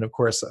 And of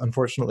course,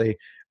 unfortunately,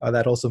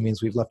 that also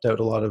means we've left out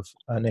a lot of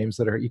names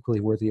that are equally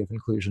worthy of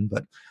inclusion.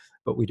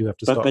 But we do have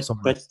to start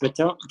somewhere. But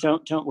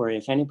don't worry.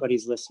 If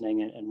anybody's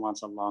listening and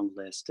wants a long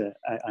list,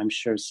 I'm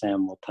sure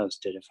Sam will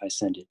post it if I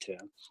send it to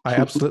him. I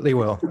absolutely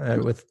will,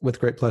 with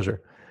great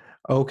pleasure.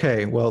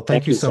 Okay, well,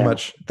 thank you so Sam.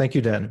 much. Thank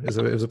you, Dan. It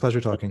was a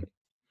pleasure talking.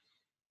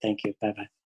 Thank you. Bye-bye.